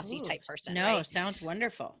not the saucy type person. No, right? Sounds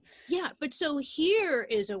wonderful. Yeah, but so here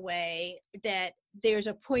is a way that there's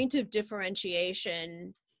a point of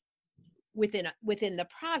differentiation within the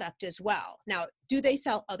product as well. Now, do they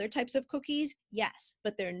sell other types of cookies? Yes,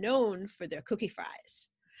 but they're known for their cookie fries.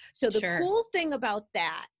 So the cool thing about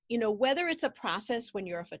that whether it's a process when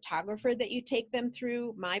you're a photographer that you take them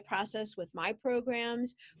through, my process with my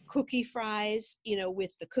programs, cookie fries,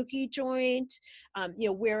 with the cookie joint,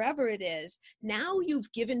 wherever it is, now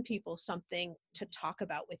you've given people something to talk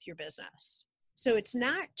about with your business. So it's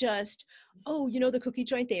not just, the cookie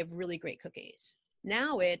joint, they have really great cookies.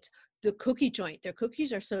 Now it's the cookie joint. Their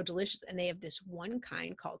cookies are so delicious, and they have this one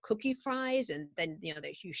kind called cookie fries, and then,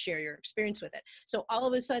 that you share your experience with it. So all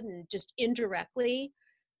of a sudden, just indirectly,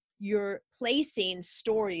 you're placing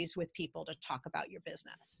stories with people to talk about your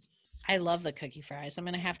business. I love the cookie fries. I'm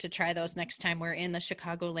going to have to try those next time we're in the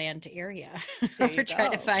Chicagoland area. Or try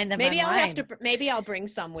to find them maybe online. Maybe I'll bring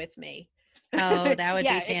some with me. Oh, that would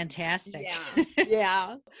be fantastic.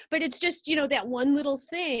 Yeah. But it's just, that one little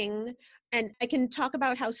thing, and I can talk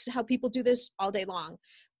about how people do this all day long.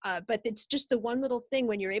 But it's just the one little thing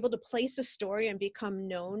when you're able to place a story and become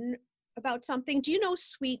known about something. Do you know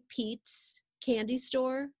Sweet Pete's candy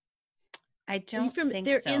store? I don't think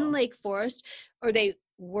they're so. in Lake Forest, or they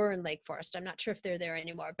were in Lake Forest. I'm not sure if they're there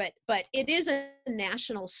anymore, but it is a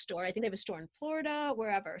national store. I think they have a store in Florida,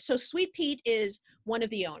 wherever. So Sweet Pete is one of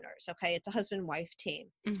the owners. Okay. It's a husband-wife team.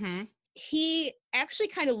 Mm-hmm. He actually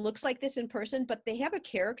kind of looks like this in person, but they have a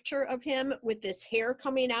caricature of him with this hair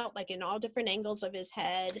coming out like in all different angles of his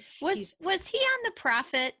head. Was he on The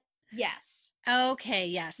Prophet? Yes. Okay.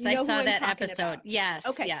 Yes. You know I saw who I'm that talking episode. about. Yes.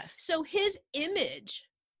 Okay. Yes. So his image,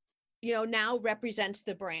 now represents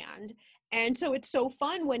the brand. And so it's so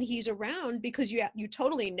fun when he's around because you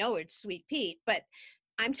totally know it's Sweet Pete, but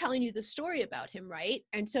I'm telling you the story about him, right?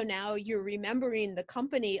 And so now you're remembering the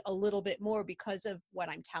company a little bit more because of what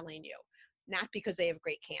I'm telling you, not because they have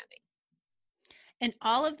great candy. And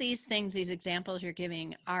all of these things, these examples you're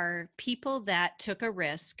giving, are people that took a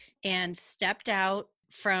risk and stepped out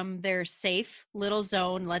from their safe little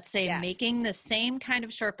zone. Let's say making the same kind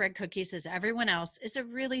of shortbread cookies as everyone else is a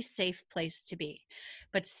really safe place to be.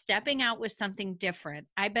 But stepping out with something different,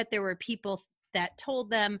 I bet there were people that told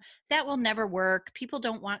them that will never work. People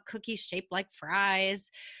don't want cookies shaped like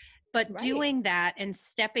fries. But doing that and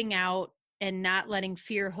stepping out and not letting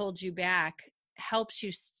fear hold you back helps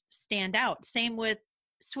you stand out. Same with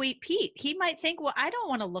Sweet Pete. He might think, well, I don't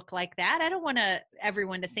want to look like that. I don't want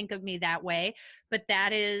everyone to think of me that way, but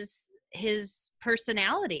that is his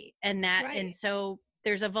personality. And so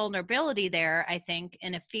there's a vulnerability there, I think,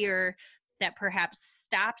 and a fear that perhaps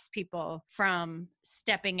stops people from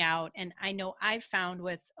stepping out. And I know I've found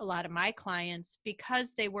with a lot of my clients,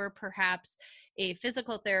 because they were perhaps a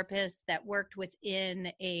physical therapist that worked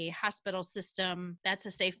within a hospital system, that's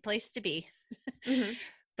a safe place to be. Mm-hmm.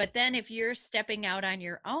 But then if you're stepping out on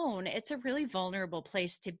your own, it's a really vulnerable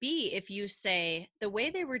place to be if you say, the way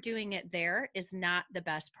they were doing it there is not the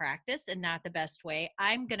best practice and not the best way.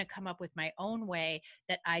 I'm going to come up with my own way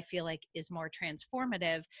that I feel like is more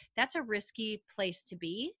transformative. That's a risky place to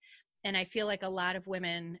be. And I feel like a lot of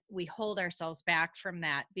women, we hold ourselves back from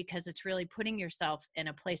that because it's really putting yourself in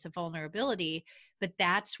a place of vulnerability. But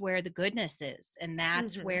that's where the goodness is. And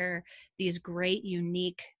that's where these great,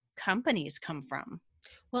 unique companies come from.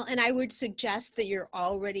 Well, and I would suggest that you're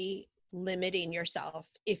already limiting yourself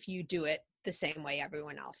if you do it the same way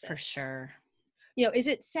everyone else is. For sure. Is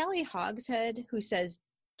it Sally Hogshead who says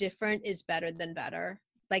different is better than better?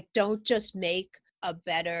 Like, don't just make a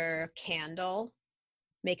better candle,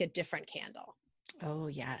 make a different candle. Oh,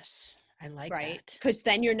 yes. I like that. That. Because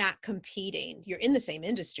then you're not competing. You're in the same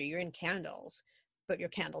industry. You're in candles, but your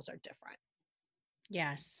candles are different.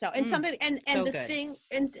 Yes. So, and somebody, and so the good. Thing,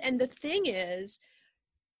 and the thing is,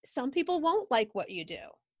 some people won't like what you do.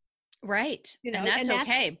 Right. And that's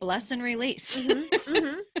okay. Bless and release.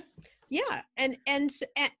 Yeah.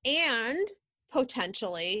 And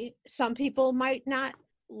potentially some people might not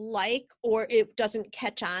like, or it doesn't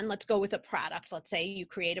catch on. Let's go with a product. Let's say you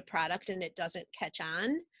create a product and it doesn't catch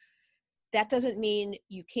on. That doesn't mean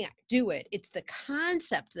you can't do it. It's the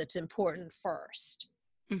concept that's important first.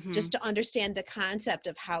 Just to understand the concept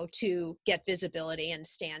of how to get visibility and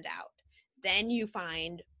stand out. Then you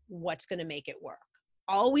find what's going to make it work.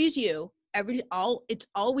 Always you. It's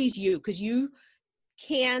always you, because you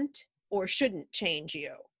can't or shouldn't change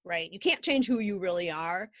you, right? You can't change who you really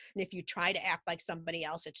are. And if you try to act like somebody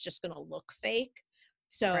else, it's just going to look fake.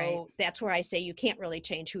 So that's where I say you can't really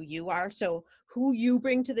change who you are. So who you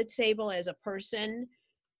bring to the table as a person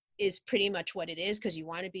is pretty much what it is, because you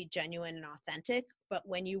want to be genuine and authentic. But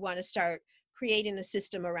when you want to start creating a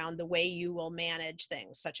system around the way you will manage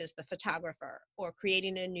things, such as the photographer, or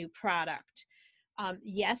creating a new product,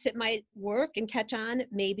 yes, it might work and catch on.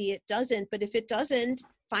 Maybe it doesn't. But if it doesn't,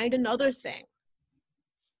 find another thing,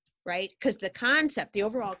 right? Because the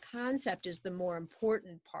overall concept is the more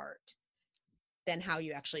important part. than how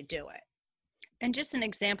you actually do it. And just an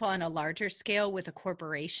example on a larger scale with a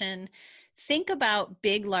corporation, think about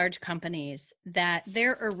big, large companies that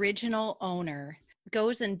their original owner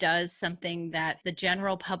goes and does something that the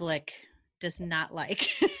general public does not like.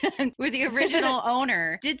 Where the original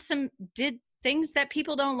owner did things that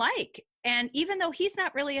people don't like. And even though he's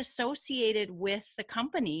not really associated with the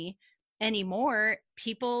company anymore,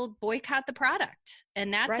 people boycott the product.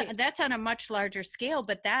 And that's on a much larger scale,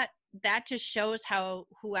 but that just shows how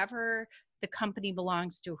whoever the company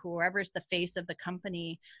belongs to, whoever's the face of the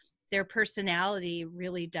company, their personality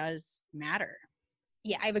really does matter.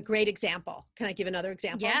 Yeah, I have a great example. Can I give another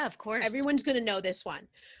example? Yeah, of course. Everyone's going to know this one.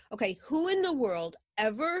 Okay, who in the world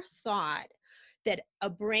ever thought that a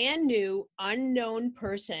brand new unknown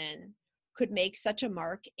person could make such a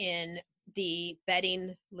mark in the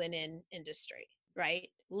bedding linen industry, right?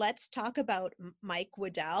 Let's talk about Mike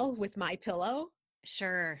Waddell with MyPillow.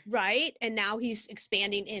 Sure. Right? And now he's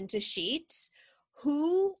expanding into sheets.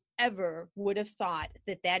 Who ever would have thought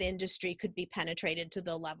that industry could be penetrated to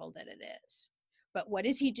the level that it is? But what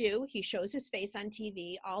does he do? He shows his face on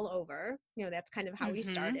TV all over. That's kind of how he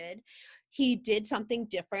started. He did something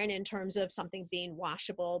different in terms of something being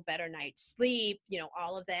washable, better night's sleep,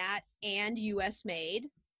 all of that, and US made.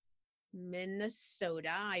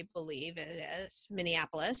 Minnesota, I believe it is.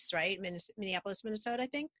 Minneapolis, right? Minneapolis, Minnesota, I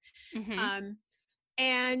think.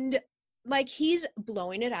 And like he's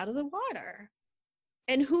blowing it out of the water.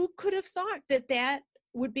 And who could have thought that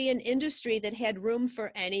would be an industry that had room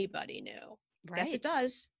for anybody new? Right. Yes, it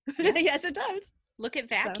does. Yeah. Yes, it does. Look at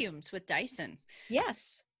vacuums with Dyson.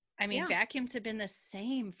 Yes. I mean, vacuums have been the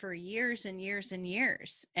same for years and years and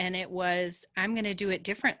years. And it was, I'm going to do it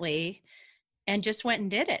differently, and just went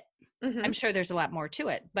and did it. I'm sure there's a lot more to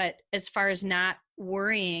it. But as far as not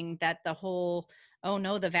worrying that the whole, oh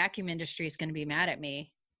no, the vacuum industry is going to be mad at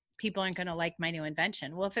me, people aren't going to like my new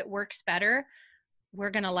invention. Well, if it works better,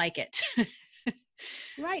 we're going to like it.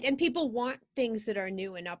 Right. And people want things that are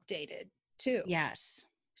new and updated too. Yes.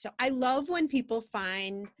 So I love when people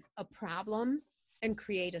find a problem and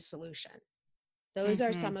create a solution. Those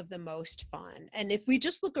are some of the most fun. And if we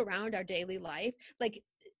just look around our daily life, like,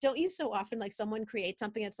 don't you so often, like, someone creates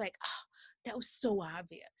something, it's like, oh, that was so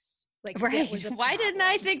obvious. Like, right. Was why didn't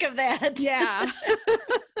I think of that? Yeah.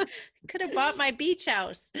 Could have bought my beach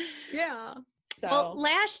house. Yeah. So well,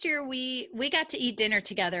 last year we got to eat dinner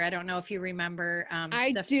together. I don't know if you remember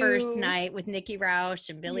the do. First night with Nikki Rausch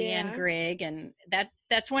and Billy Ann Grigg. And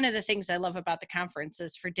that's one of the things I love about the conference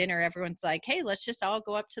is for dinner, everyone's like, hey, let's just all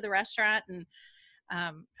go up to the restaurant. And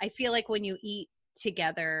I feel like when you eat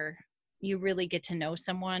together, you really get to know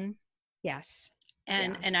someone. Yes.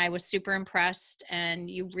 And I was super impressed, and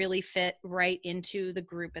you really fit right into the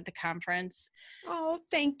group at the conference. Oh,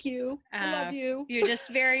 thank you. I love you. You're just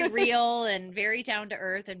very real and very down to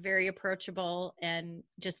earth and very approachable. And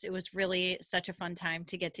just, it was really such a fun time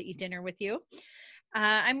to get to eat dinner with you.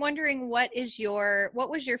 I'm wondering, what was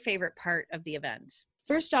your favorite part of the event?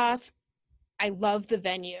 First off, I love the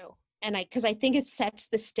venue. And because I think it sets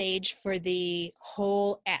the stage for the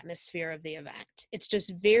whole atmosphere of the event. It's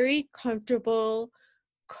just very comfortable,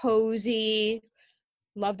 cozy.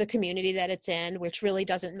 Love the community that it's in, which really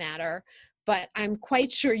doesn't matter. But I'm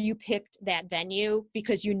quite sure you picked that venue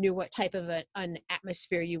because you knew what type of an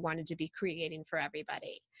atmosphere you wanted to be creating for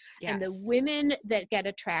everybody. Yes. And the women that get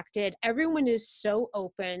attracted, everyone is so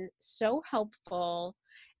open, so helpful.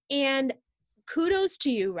 And kudos to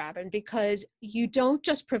you, Robin, because you don't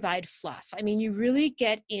just provide fluff. I mean, you really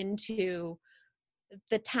get into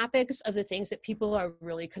the topics of the things that people are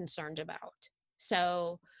really concerned about.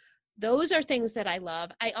 So those are things that I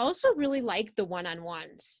love. I also really like the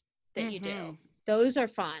one-on-ones that you do. Those are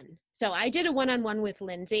fun. So I did a one-on-one with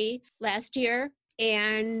Lindsay last year,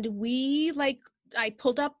 and I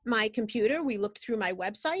pulled up my computer. We looked through my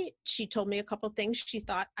website. She told me a couple of things she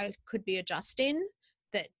thought I could be adjusting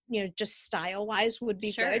that, just style-wise would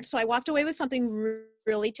be good. So I walked away with something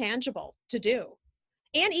really tangible to do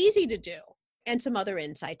and easy to do, and some other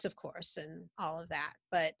insights, of course, and all of that.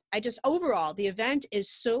 But overall, the event is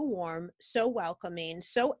so warm, so welcoming,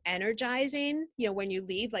 so energizing. When you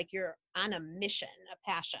leave, like you're on a mission, a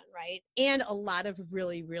passion, right? And a lot of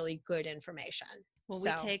really, really good information. Well,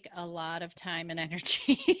 we take a lot of time and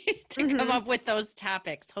energy to come up with those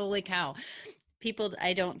topics. Holy cow. People,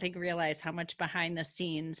 I don't think, realize how much behind the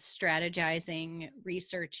scenes strategizing,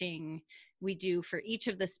 researching we do for each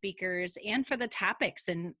of the speakers and for the topics.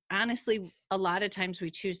 And honestly, a lot of times we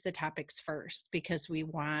choose the topics first because we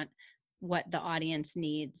want what the audience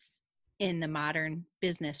needs in the modern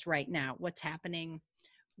business right now. What's happening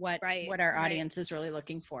what Right, our right. audience is really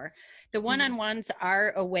looking for. The one-on-ones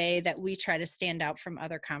are a way that we try to stand out from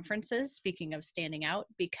other conferences, speaking of standing out,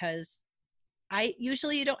 because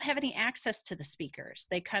you don't have any access to the speakers.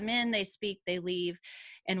 They come in, they speak, they leave.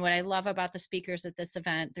 And what I love about the speakers at this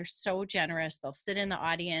event, they're so generous. They'll sit in the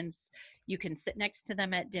audience. You can sit next to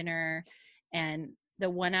them at dinner, and the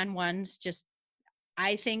one-on-ones just,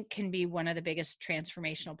 I think, can be one of the biggest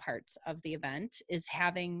transformational parts of the event, is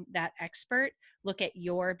having that expert look at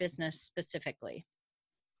your business specifically.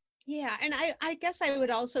 Yeah. And I guess I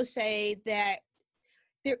would also say that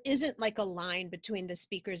there isn't like a line between the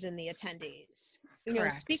speakers and the attendees. You know,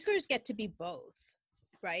 Correct. speakers get to be both,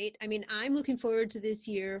 right? I mean, I'm looking forward to this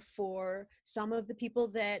year for some of the people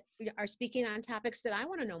that are speaking on topics that I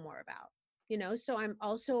want to know more about, you know, so I'm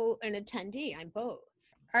also an attendee. I'm both.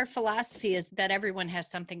 Our philosophy is that everyone has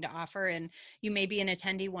something to offer, and you may be an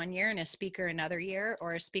attendee one year and a speaker another year,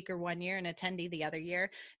 or a speaker one year and attendee the other year.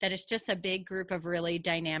 That is just a big group of really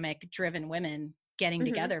dynamic, driven women getting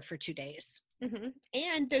together for 2 days.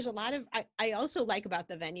 And there's a lot of, I also like about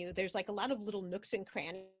the venue, there's like a lot of little nooks and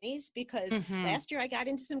crannies, because last year I got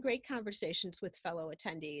into some great conversations with fellow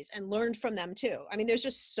attendees and learned from them too. I mean, there's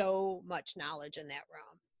just so much knowledge in that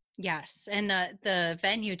room. Yes. And the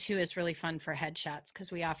venue too is really fun for headshots,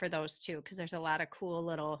 because we offer those too, because there's a lot of cool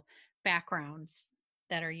little backgrounds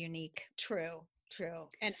that are unique. True.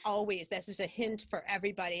 And always, this is a hint for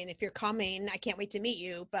everybody. And if you're coming, I can't wait to meet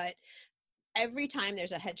you, but every time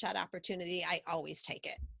there's a headshot opportunity, I always take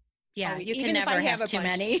it. Yeah, always, you can never have too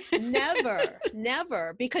many.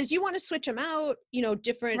 never, because you want to switch them out, you know,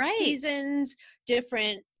 different seasons,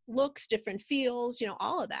 different looks, different feels, you know,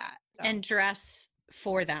 all of that. So. And dress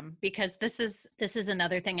for them, because this is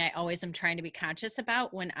another thing I always am trying to be conscious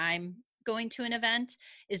about when I'm going to an event,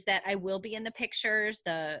 is that I will be in the pictures.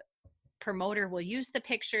 The promoter will use the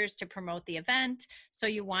pictures to promote the event. So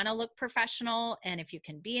you want to look professional. And if you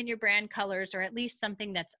can be in your brand colors, or at least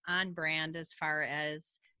something that's on brand as far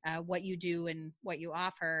as what you do and what you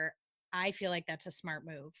offer, I feel like that's a smart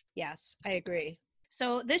move. Yes, I agree.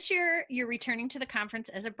 So this year you're returning to the conference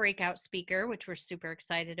as a breakout speaker, which we're super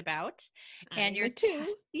excited about. And your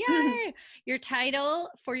your title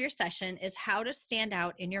for your session is How to Stand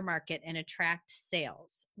Out in Your Market and Attract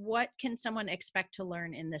Sales. What can someone expect to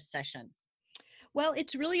learn in this session? Well,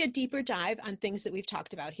 it's really a deeper dive on things that we've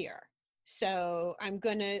talked about here. So I'm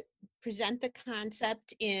going to present the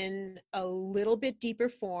concept in a little bit deeper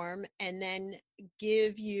form, and then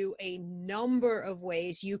give you a number of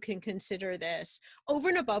ways you can consider this over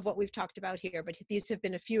and above what we've talked about here. But these have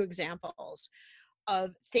been a few examples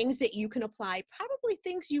of things that you can apply, probably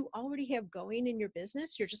things you already have going in your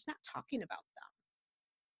business. You're just not talking about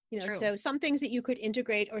them. You know, so some things that you could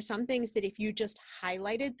integrate, or some things that if you just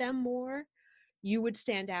highlighted them more, you would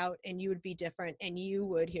stand out and you would be different, and you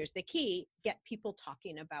would, here's the key, get people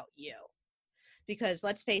talking about you. Because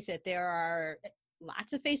let's face it, there are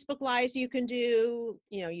lots of Facebook Lives you can do,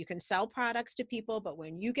 you know, you can sell products to people, but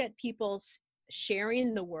when you get people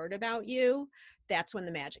sharing the word about you, that's when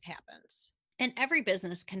the magic happens. And every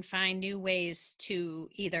business can find new ways to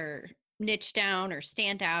either niche down or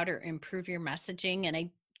stand out or improve your messaging. And I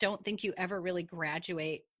don't think you ever really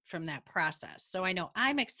graduate from that process. So I know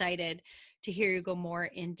I'm excited to hear you go more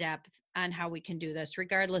in depth on how we can do this,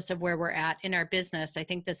 regardless of where we're at in our business. I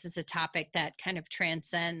think this is a topic that kind of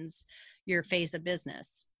transcends your phase of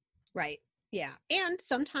business. Right. Yeah. And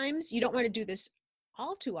sometimes you don't want to do this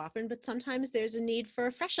all too often, but sometimes there's a need for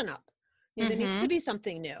a freshen up. You know, there needs to be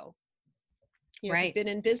something new. You know, if you've been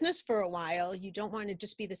in business for a while, you don't want to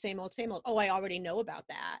just be the same old, oh, I already know about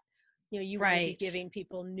that. You know, you want to be giving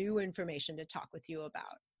people new information to talk with you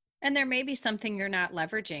about. And there may be something you're not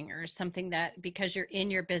leveraging, or something that, because you're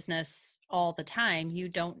in your business all the time, you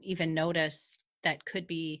don't even notice that could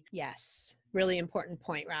be. Yes. Really important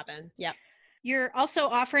point, Robin. Yep. You're also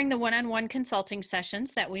offering the one-on-one consulting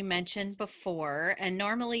sessions that we mentioned before. And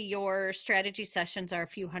normally your strategy sessions are a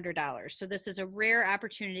few $100s. So this is a rare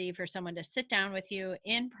opportunity for someone to sit down with you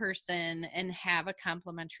in person and have a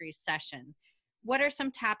complimentary session. What are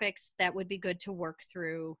some topics that would be good to work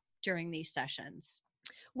through during these sessions?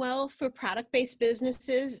 Well, for product-based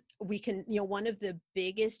businesses, we can, you know, one of the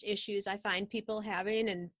biggest issues I find people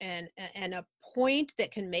having, and a point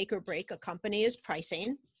that can make or break a company, is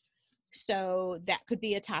pricing. So that could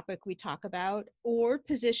be a topic we talk about, or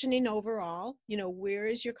positioning overall. You know, where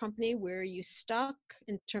is your company? Where are you stuck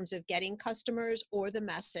in terms of getting customers, or the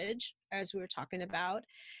message, as we were talking about?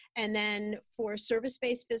 And then for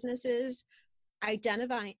service-based businesses,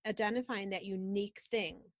 identifying that unique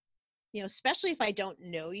thing. You know, especially if I don't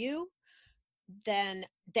know you, then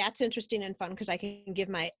that's interesting and fun because I can give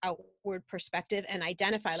my outward perspective and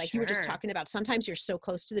identify, like you were just talking about. Sometimes you're so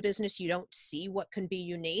close to the business, you don't see what can be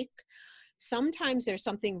unique. Sometimes there's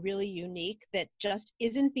something really unique that just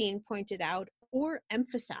isn't being pointed out or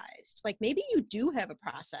emphasized. Like maybe you do have a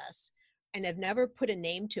process and have never put a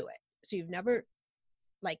name to it. So you've never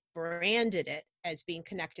like branded it as being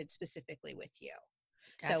connected specifically with you.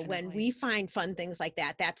 Definitely. So when we find fun things like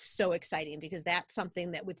that, that's so exciting because that's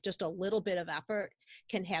something that with just a little bit of effort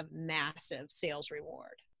can have massive sales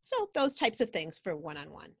reward. So those types of things for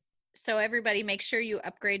one-on-one. So everybody make sure you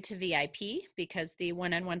upgrade to VIP because the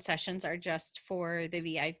one-on-one sessions are just for the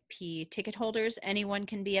VIP ticket holders. Anyone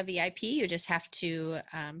can be a VIP. You just have to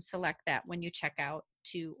select that when you check out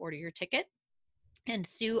to order your ticket. And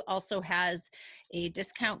Sue also has a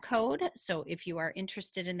discount code. So if you are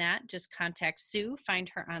interested in that, just contact Sue, find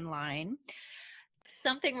her online.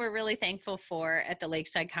 Something we're really thankful for at the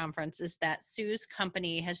Lakeside Conference is that Sue's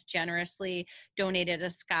company has generously donated a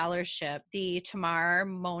scholarship, the Tamar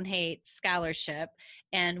Monhate Scholarship,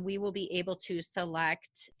 and we will be able to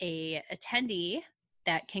select a attendee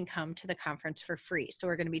that can come to the conference for free. So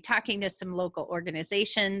we're going to be talking to some local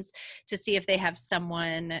organizations to see if they have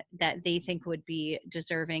someone that they think would be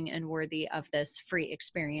deserving and worthy of this free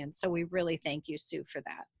experience. So we really thank you, Sue, for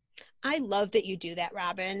that. I love that you do that,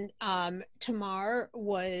 Robin. Tamar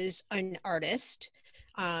was an artist,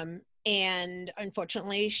 and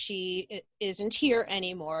unfortunately she isn't here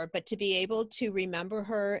anymore, but to be able to remember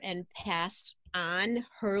her and pass on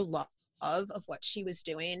her love of what she was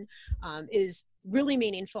doing is really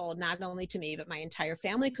meaningful, not only to me, but my entire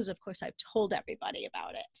family, because of course I've told everybody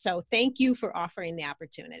about it. So thank you for offering the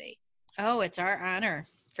opportunity. Oh, it's our honor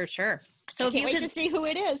for sure. So I can't wait to see who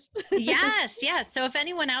it is. Yes. So if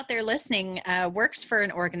anyone out there listening works for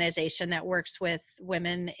an organization that works with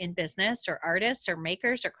women in business or artists or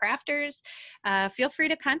makers or crafters, feel free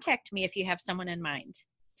to contact me if you have someone in mind.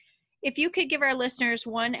 If you could give our listeners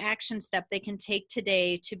one action step they can take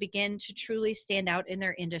today to begin to truly stand out in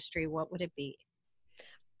their industry, what would it be?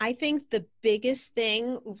 I think the biggest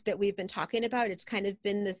thing that we've been talking about, it's kind of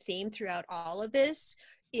been the theme throughout all of this,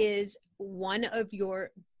 is one of your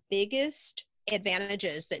biggest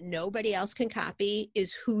advantages that nobody else can copy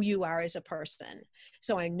is who you are as a person.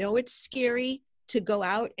 So I know it's scary to go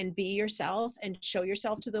out and be yourself and show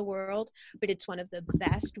yourself to the world, but it's one of the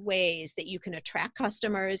best ways that you can attract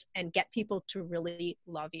customers and get people to really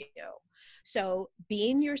love you. So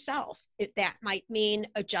being yourself, if that might mean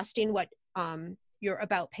adjusting what your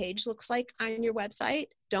about page looks like on your website.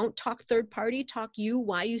 Don't talk third party, talk you,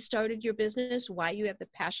 why you started your business, why you have the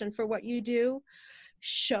passion for what you do.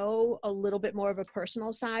 Show a little bit more of a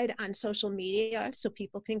personal side on social media so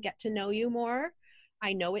people can get to know you more.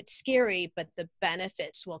 I know it's scary, but the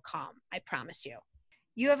benefits will come. I promise you.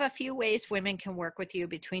 You have a few ways women can work with you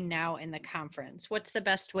between now and the conference. What's the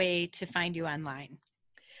best way to find you online?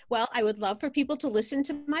 Well, I would love for people to listen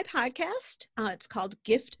to my podcast. It's called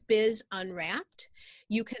Gift Biz Unwrapped.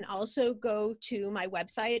 You can also go to my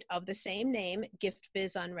website of the same name, Gift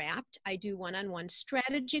Biz Unwrapped. I do one-on-one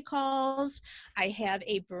strategy calls. I have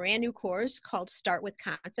a brand new course called Start with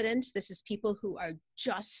Confidence. This is people who are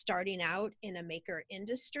just starting out in a maker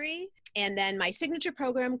industry. And then my signature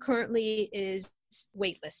program currently is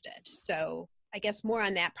waitlisted. So I guess more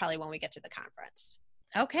on that probably when we get to the conference.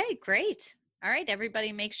 Okay, great. All right,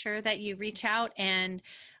 everybody, make sure that you reach out and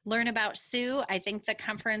learn about Sue. I think the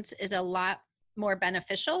conference is a lot more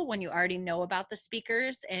beneficial when you already know about the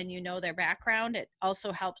speakers and you know their background. It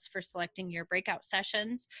also helps for selecting your breakout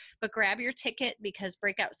sessions, but grab your ticket because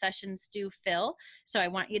breakout sessions do fill. So I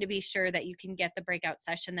want you to be sure that you can get the breakout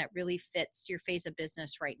session that really fits your phase of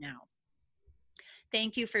business right now.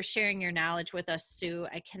 Thank you for sharing your knowledge with us, Sue.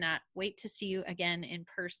 I cannot wait to see you again in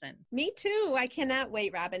person. Me too. I cannot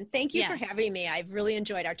wait, Robin. Thank you for having me. I've really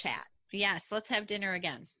enjoyed our chat. Yes, let's have dinner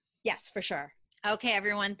again. Yes, for sure. Okay,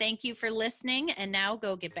 everyone. Thank you for listening. And now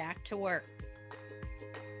go get back to work.